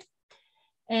die.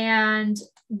 And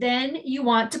then you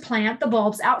want to plant the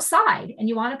bulbs outside, and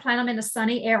you want to plant them in a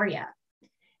sunny area.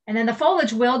 And then the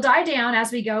foliage will die down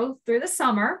as we go through the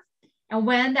summer. And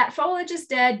when that foliage is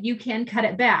dead, you can cut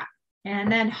it back.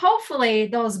 And then hopefully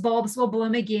those bulbs will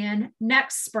bloom again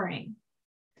next spring.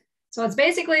 So it's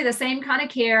basically the same kind of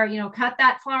care, cut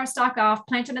that flower stalk off,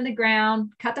 plant them in the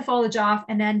ground, cut the foliage off,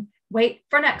 and then wait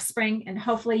for next spring, and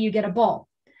hopefully you get a bulb.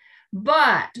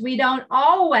 But we don't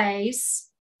always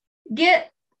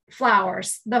get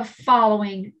flowers the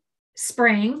following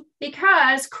spring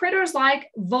because critters like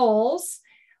voles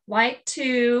like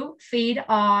to feed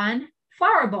on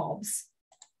flower bulbs.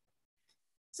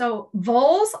 So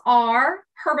voles are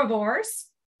herbivores,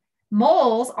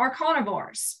 moles are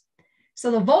carnivores. So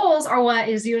the voles are what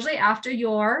is usually after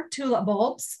your tulip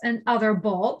bulbs and other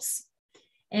bulbs.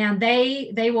 And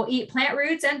they will eat plant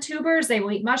roots and tubers. They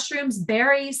will eat mushrooms,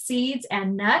 berries, seeds,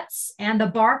 and nuts, and the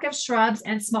bark of shrubs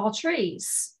and small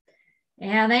trees.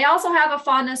 And they also have a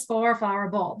fondness for flower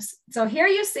bulbs. So here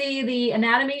you see the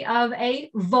anatomy of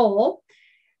a vole.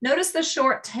 Notice the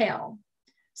short tail.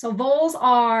 So voles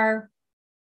are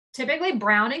typically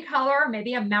brown in color,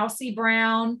 maybe a mousy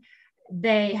brown.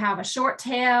 They have a short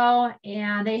tail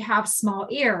and they have small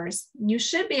ears. You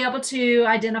should be able to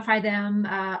identify them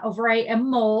over a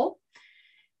mole.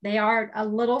 They are a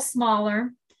little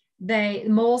smaller.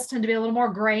 Moles tend to be a little more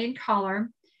gray in color.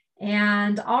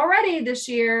 And already this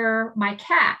year, my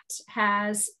cat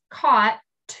has caught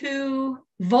 2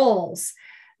 voles.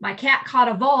 My cat caught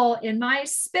a vole in my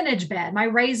spinach bed, my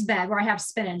raised bed where I have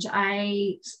spinach.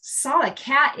 I saw the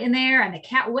cat in there and the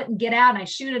cat wouldn't get out, and I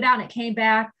shooed it out and it came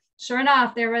back. Sure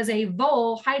enough, there was a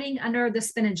vole hiding under the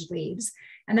spinach leaves.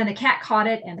 And then the cat caught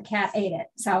it and the cat ate it.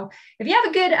 So if you have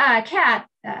a good cat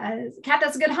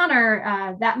that's a good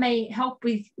hunter, that may help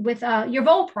with your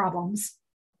vole problems.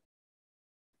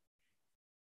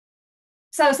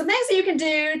 So some things that you can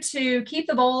do to keep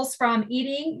the voles from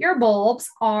eating your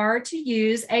bulbs are to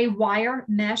use a wire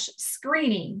mesh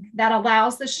screening that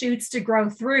allows the shoots to grow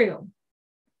through.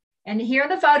 And here in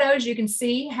the photos, you can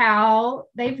see how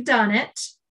they've done it.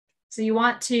 So you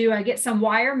want to get some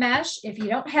wire mesh if you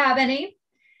don't have any.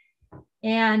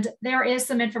 And there is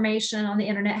some information on the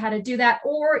internet how to do that,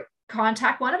 or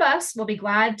contact one of us. We'll be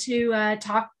glad to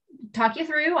talk you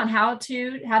through on how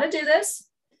to do this.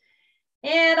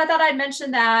 And I thought I'd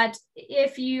mention that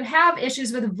if you have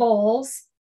issues with voles,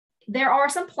 there are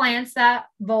some plants that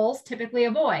voles typically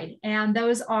avoid. And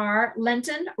those are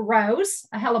Lenten rose,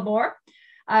 a hellebore,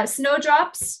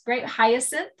 snowdrops, great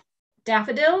hyacinth,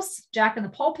 daffodils, jack in the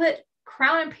pulpit,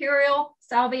 crown imperial,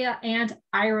 salvia, and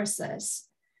irises.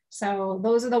 So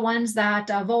those are the ones that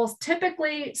voles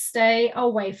typically stay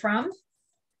away from.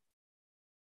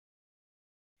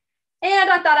 And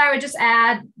I thought I would just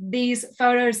add these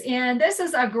photos in. This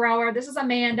is a grower. This is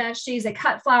Amanda. She's a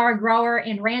cut flower grower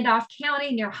in Randolph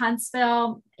County near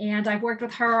Huntsville. And I've worked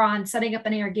with her on setting up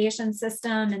an irrigation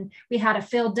system. And we had a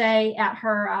field day at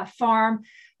her farm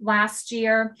last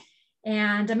year.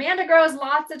 And Amanda grows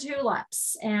lots of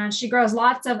tulips, and she grows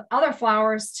lots of other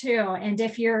flowers too. And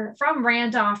if you're from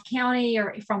Randolph County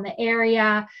or from the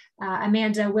area,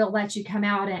 Amanda will let you come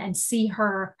out and see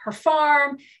her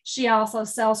farm. She also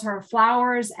sells her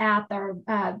flowers at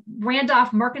the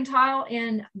Randolph Mercantile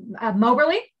in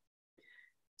Moberly.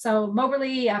 So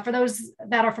Moberly, for those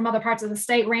that are from other parts of the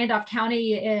state, Randolph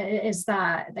County is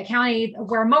the county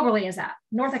where Moberly is at,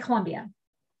 north of Columbia.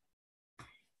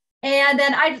 And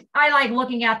then I like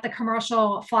looking at the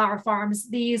commercial flower farms.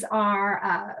 These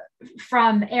are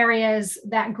from areas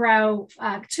that grow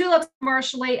tulips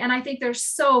commercially, and I think they're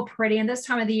so pretty. And this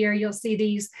time of the year, you'll see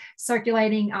these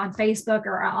circulating on Facebook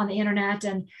or on the internet.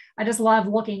 And I just love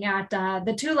looking at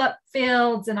the tulip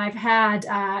fields. And I've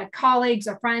had colleagues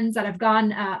or friends that have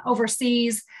gone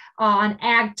overseas on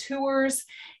ag tours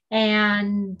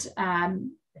and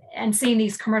seen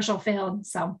these commercial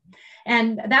fields. So.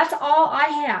 And that's all I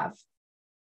have.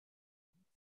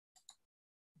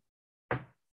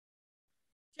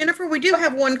 Jennifer, we do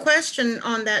have one question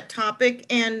on that topic,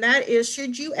 and that is,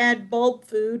 should you add bulb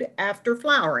food after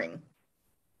flowering?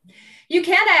 You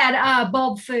can add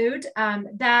bulb food.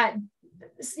 That,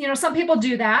 some people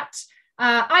do that.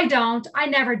 I don't. I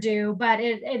never do, but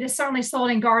it is certainly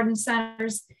sold in garden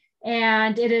centers.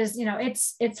 And it is,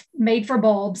 it's made for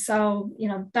bulbs. So,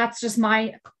 that's just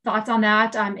my thoughts on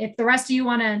that. If the rest of you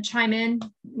want to chime in,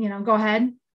 go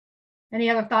ahead.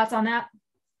 Any other thoughts on that?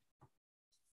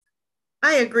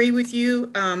 I agree with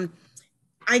you.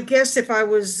 I guess if I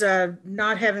was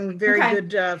not having very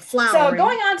good flowering. So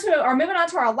moving on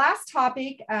to our last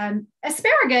topic,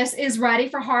 asparagus is ready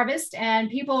for harvest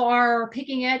and people are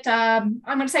picking it, I'm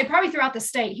going to say probably throughout the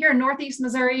state. Here in Northeast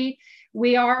Missouri,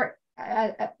 we are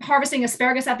harvesting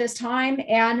asparagus at this time,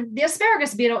 and the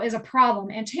asparagus beetle is a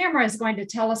problem, and Tamara is going to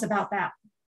tell us about that.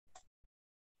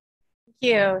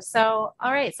 Thank you. So,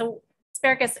 all right. So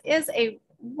asparagus is a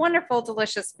wonderful,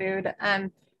 delicious food,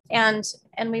 and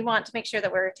we want to make sure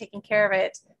that we're taking care of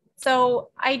it. So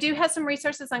I do have some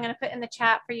resources I'm going to put in the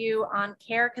chat for you on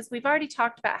care, because we've already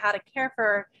talked about how to care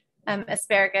for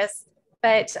asparagus,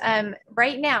 but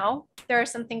right now there are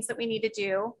some things that we need to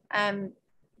do.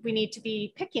 We need to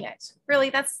be picking it. Really,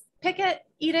 that's pick it,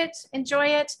 eat it, enjoy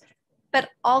it, but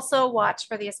also watch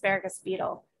for the asparagus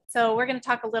beetle. So we're going to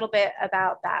talk a little bit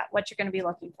about that, what you're going to be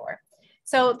looking for.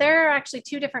 So there are actually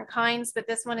two different kinds, but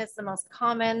this one is the most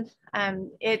common.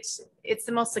 It's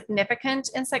the most significant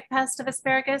insect pest of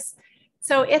asparagus.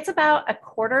 So it's about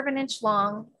 1/4 of an inch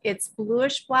long. It's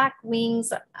bluish black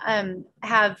wings,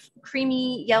 have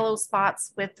creamy yellow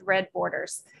spots with red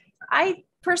borders. I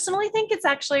personally think it's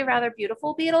actually a rather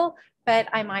beautiful beetle, but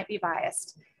I might be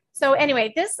biased. So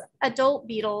anyway, this adult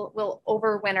beetle will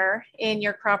overwinter in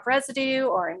your crop residue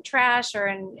or in trash or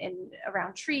in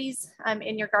around trees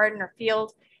in your garden or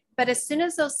field. But as soon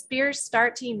as those spores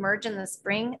start to emerge in the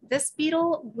spring, this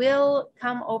beetle will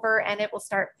come over and it will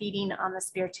start feeding on the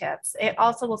spear tips. It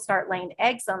also will start laying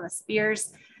eggs on the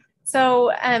spears.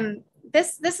 So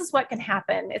this is what can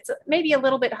happen. It's maybe a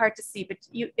little bit hard to see, but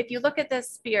if you look at this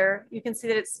spear, you can see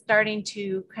that it's starting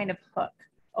to kind of hook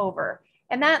over.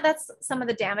 And that's some of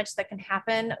the damage that can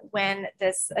happen when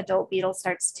this adult beetle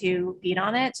starts to feed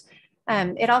on it.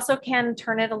 It also can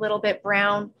turn it a little bit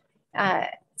brown.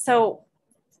 So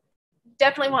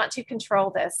definitely want to control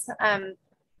this.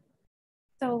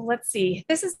 So let's see,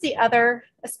 this is the other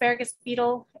asparagus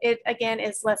beetle. It again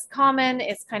is less common.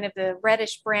 It's kind of the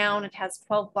reddish brown. It has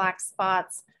 12 black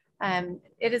spots.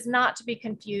 It is not to be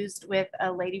confused with a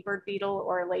ladybird beetle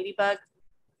or a ladybug.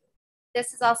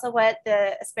 This is also what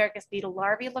the asparagus beetle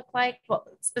larvae look like. Well,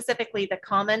 specifically the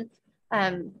common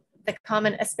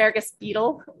asparagus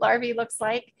beetle larvae looks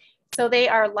like. So they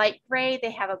are light gray.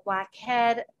 They have a black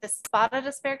head. The spotted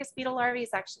asparagus beetle larvae is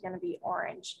actually going to be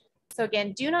orange. So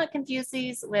again, do not confuse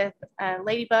these with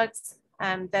ladybugs.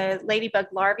 The ladybug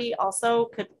larvae also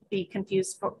could be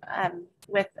confused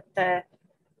with the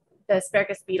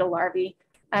asparagus beetle larvae,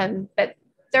 but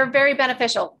they're very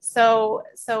beneficial. So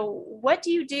what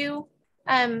do you do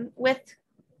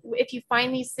if you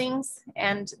find these things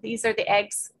and these are the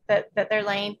eggs that they're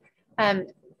laying?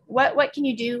 What can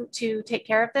you do to take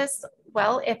care of this?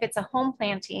 Well, if it's a home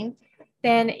planting,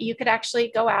 then you could actually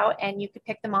go out and you could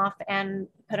pick them off and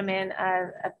put them in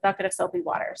a bucket of soapy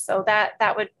water. So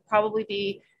that would probably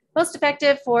be most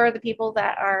effective for the people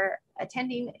that are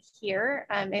attending here,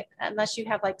 unless you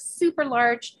have like super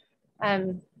large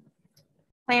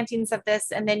plantings of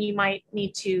this, and then you might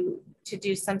need to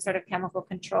do some sort of chemical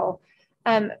control.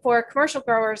 For commercial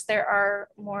growers, there are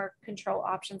more control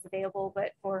options available,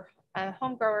 but for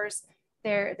home growers,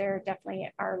 there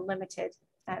definitely are limited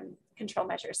control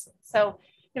measures. So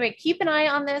anyway, keep an eye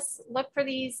on this, look for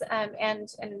these, and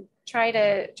try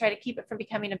to keep it from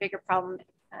becoming a bigger problem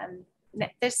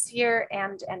this year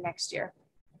and next year.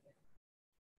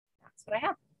 That's what I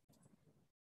have.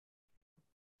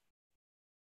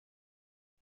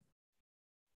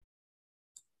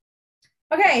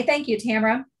 Okay, thank you,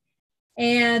 Tamara.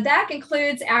 And that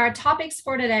concludes our topics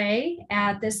for today.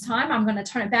 At this time, I'm going to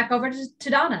turn it back over to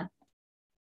Donna.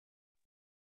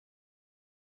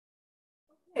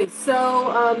 Okay,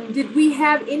 so did we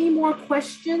have any more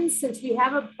questions since we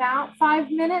have about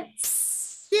 5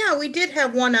 minutes? Yeah, we did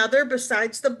have one other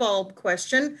besides the bulb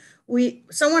question.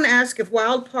 Someone asked if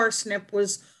wild parsnip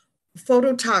was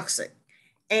phototoxic.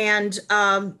 And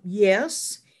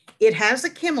yes, it has a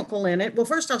chemical in it. Well,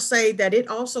 first I'll say that it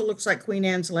also looks like Queen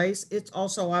Anne's lace. It's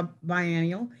also a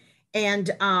biennial, and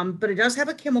but it does have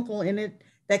a chemical in it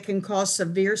that can cause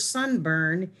severe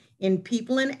sunburn in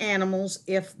people and animals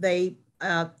if they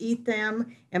eat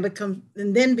them and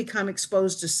then become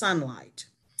exposed to sunlight.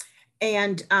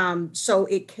 And so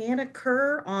it can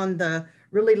occur on the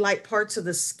really light parts of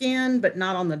the skin, but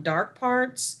not on the dark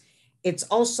parts. It's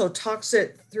also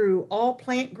toxic through all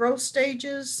plant growth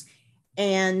stages.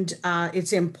 And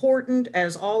it's important,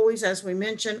 as always, as we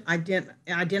mentioned,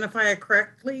 identify it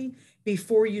correctly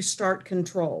before you start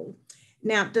control.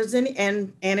 Now,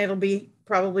 and it'll be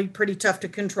probably pretty tough to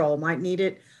control. Might need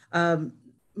it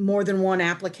more than one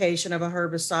application of a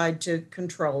herbicide to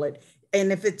control it.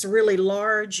 And if it's really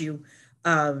large, you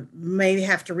may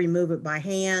have to remove it by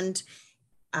hand.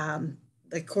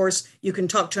 Of course, you can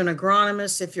talk to an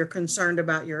agronomist if you're concerned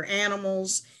about your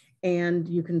animals. And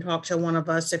you can talk to one of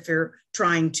us if you're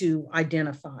trying to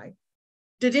identify.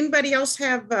 Did anybody else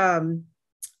have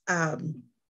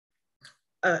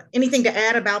anything to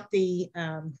add about the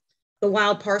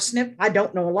wild parsnip? I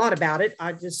don't know a lot about it.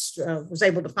 I just was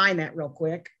able to find that real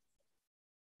quick.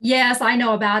 Yes, I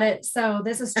know about it. So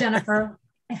this is Jennifer.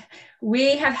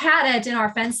 We have had it in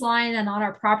our fence line and on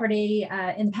our property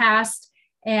in the past,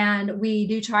 and we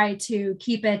do try to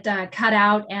keep it cut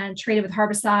out and treated with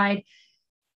herbicide.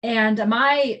 And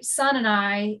my son and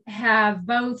I have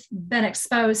both been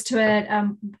exposed to it,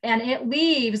 and it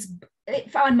leaves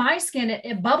on my skin.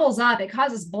 It bubbles up. It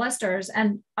causes blisters,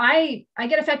 and I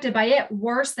get affected by it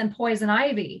worse than poison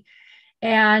ivy.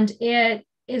 And it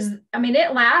I mean,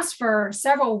 it lasts for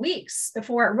several weeks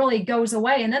before it really goes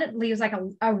away. And then it leaves like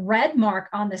a red mark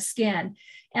on the skin.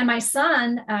 And my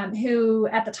son, who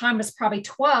at the time was probably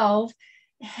 12,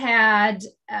 had,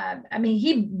 I mean,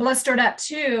 he blistered up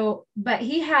too, but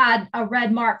he had a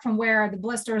red mark from where the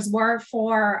blisters were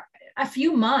for a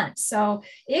few months. So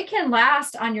it can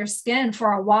last on your skin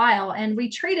for a while. And we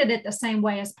treated it the same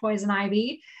way as poison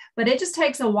ivy, but it just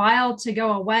takes a while to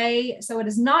go away. So it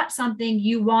is not something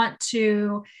you want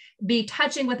to be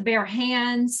touching with bare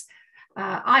hands.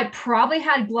 I probably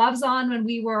had gloves on when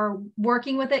we were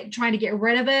working with it, trying to get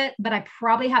rid of it, but I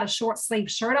probably had a short sleeve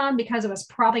shirt on because it was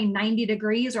probably 90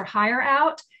 degrees or higher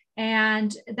out.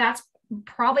 And that's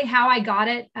probably how I got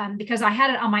it, because I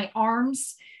had it on my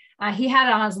arms. He had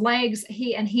it on his legs.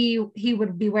 He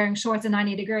would be wearing shorts at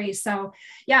 90 degrees. So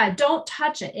yeah, don't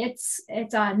touch it. It's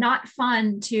not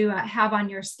fun to have on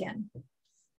your skin.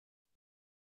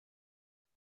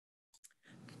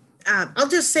 I'll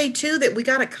just say too that we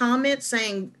got a comment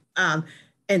saying,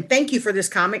 and thank you for this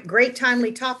comment, great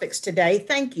timely topics today.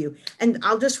 Thank you. And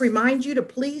I'll just remind you to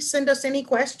please send us any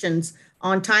questions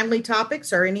on timely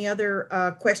topics or any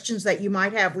other questions that you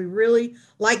might have. We really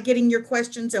like getting your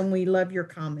questions and we love your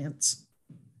comments.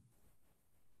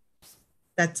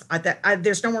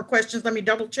 There's no more questions. Let me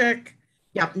double check.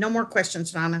 Yep, no more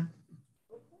questions, Donna.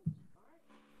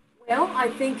 Well, I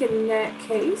think in that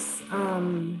case,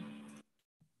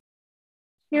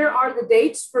 here are the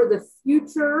dates for the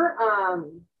future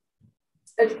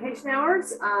education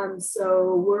hours.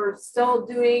 So we're still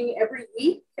doing every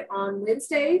week on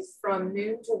Wednesdays from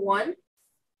noon to 1.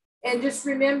 And just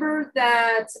remember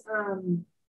that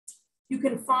you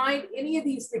can find any of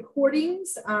these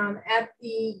recordings at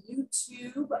the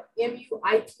YouTube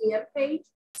MUIPM page.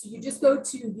 So you just go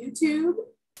to YouTube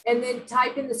and then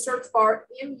type in the search bar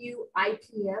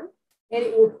MUIPM and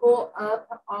it will pull up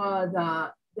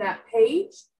that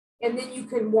page, and then you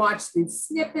can watch the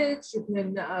snippets. You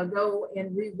can go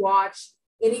and rewatch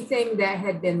anything that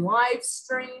had been live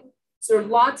streamed. So there are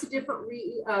lots of different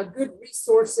good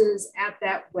resources at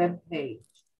that web page.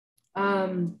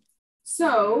 And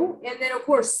then of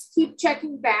course, keep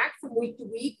checking back from week to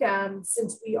week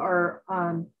since we are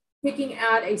picking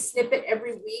out a snippet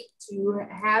every week to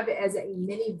have as a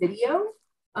mini video.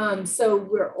 So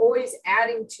we're always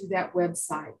adding to that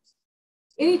website.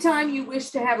 Anytime you wish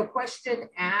to have a question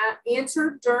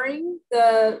answered during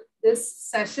this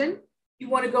session, you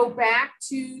want to go back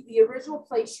to the original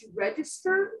place you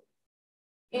registered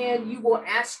and you will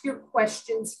ask your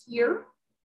questions here.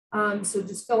 So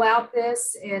just fill out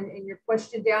this and your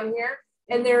question down here.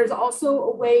 And there's also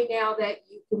a way now that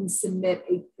you can submit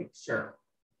a picture.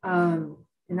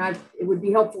 It would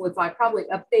be helpful if I probably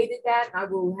updated that. And I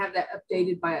will have that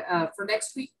updated for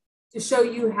next week to show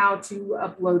you how to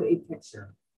upload a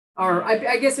picture, or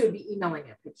I guess it would be emailing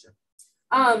a picture.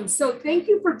 So thank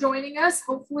you for joining us.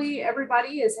 Hopefully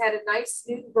everybody has had a nice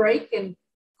noon break and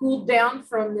cooled down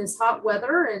from this hot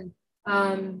weather, and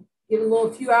give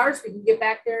a few hours, we can get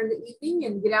back there in the evening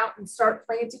and get out and start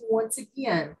planting once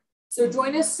again. So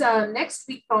join us next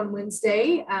week on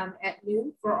Wednesday at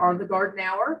noon for the garden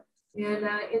hour, and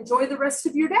enjoy the rest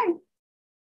of your day.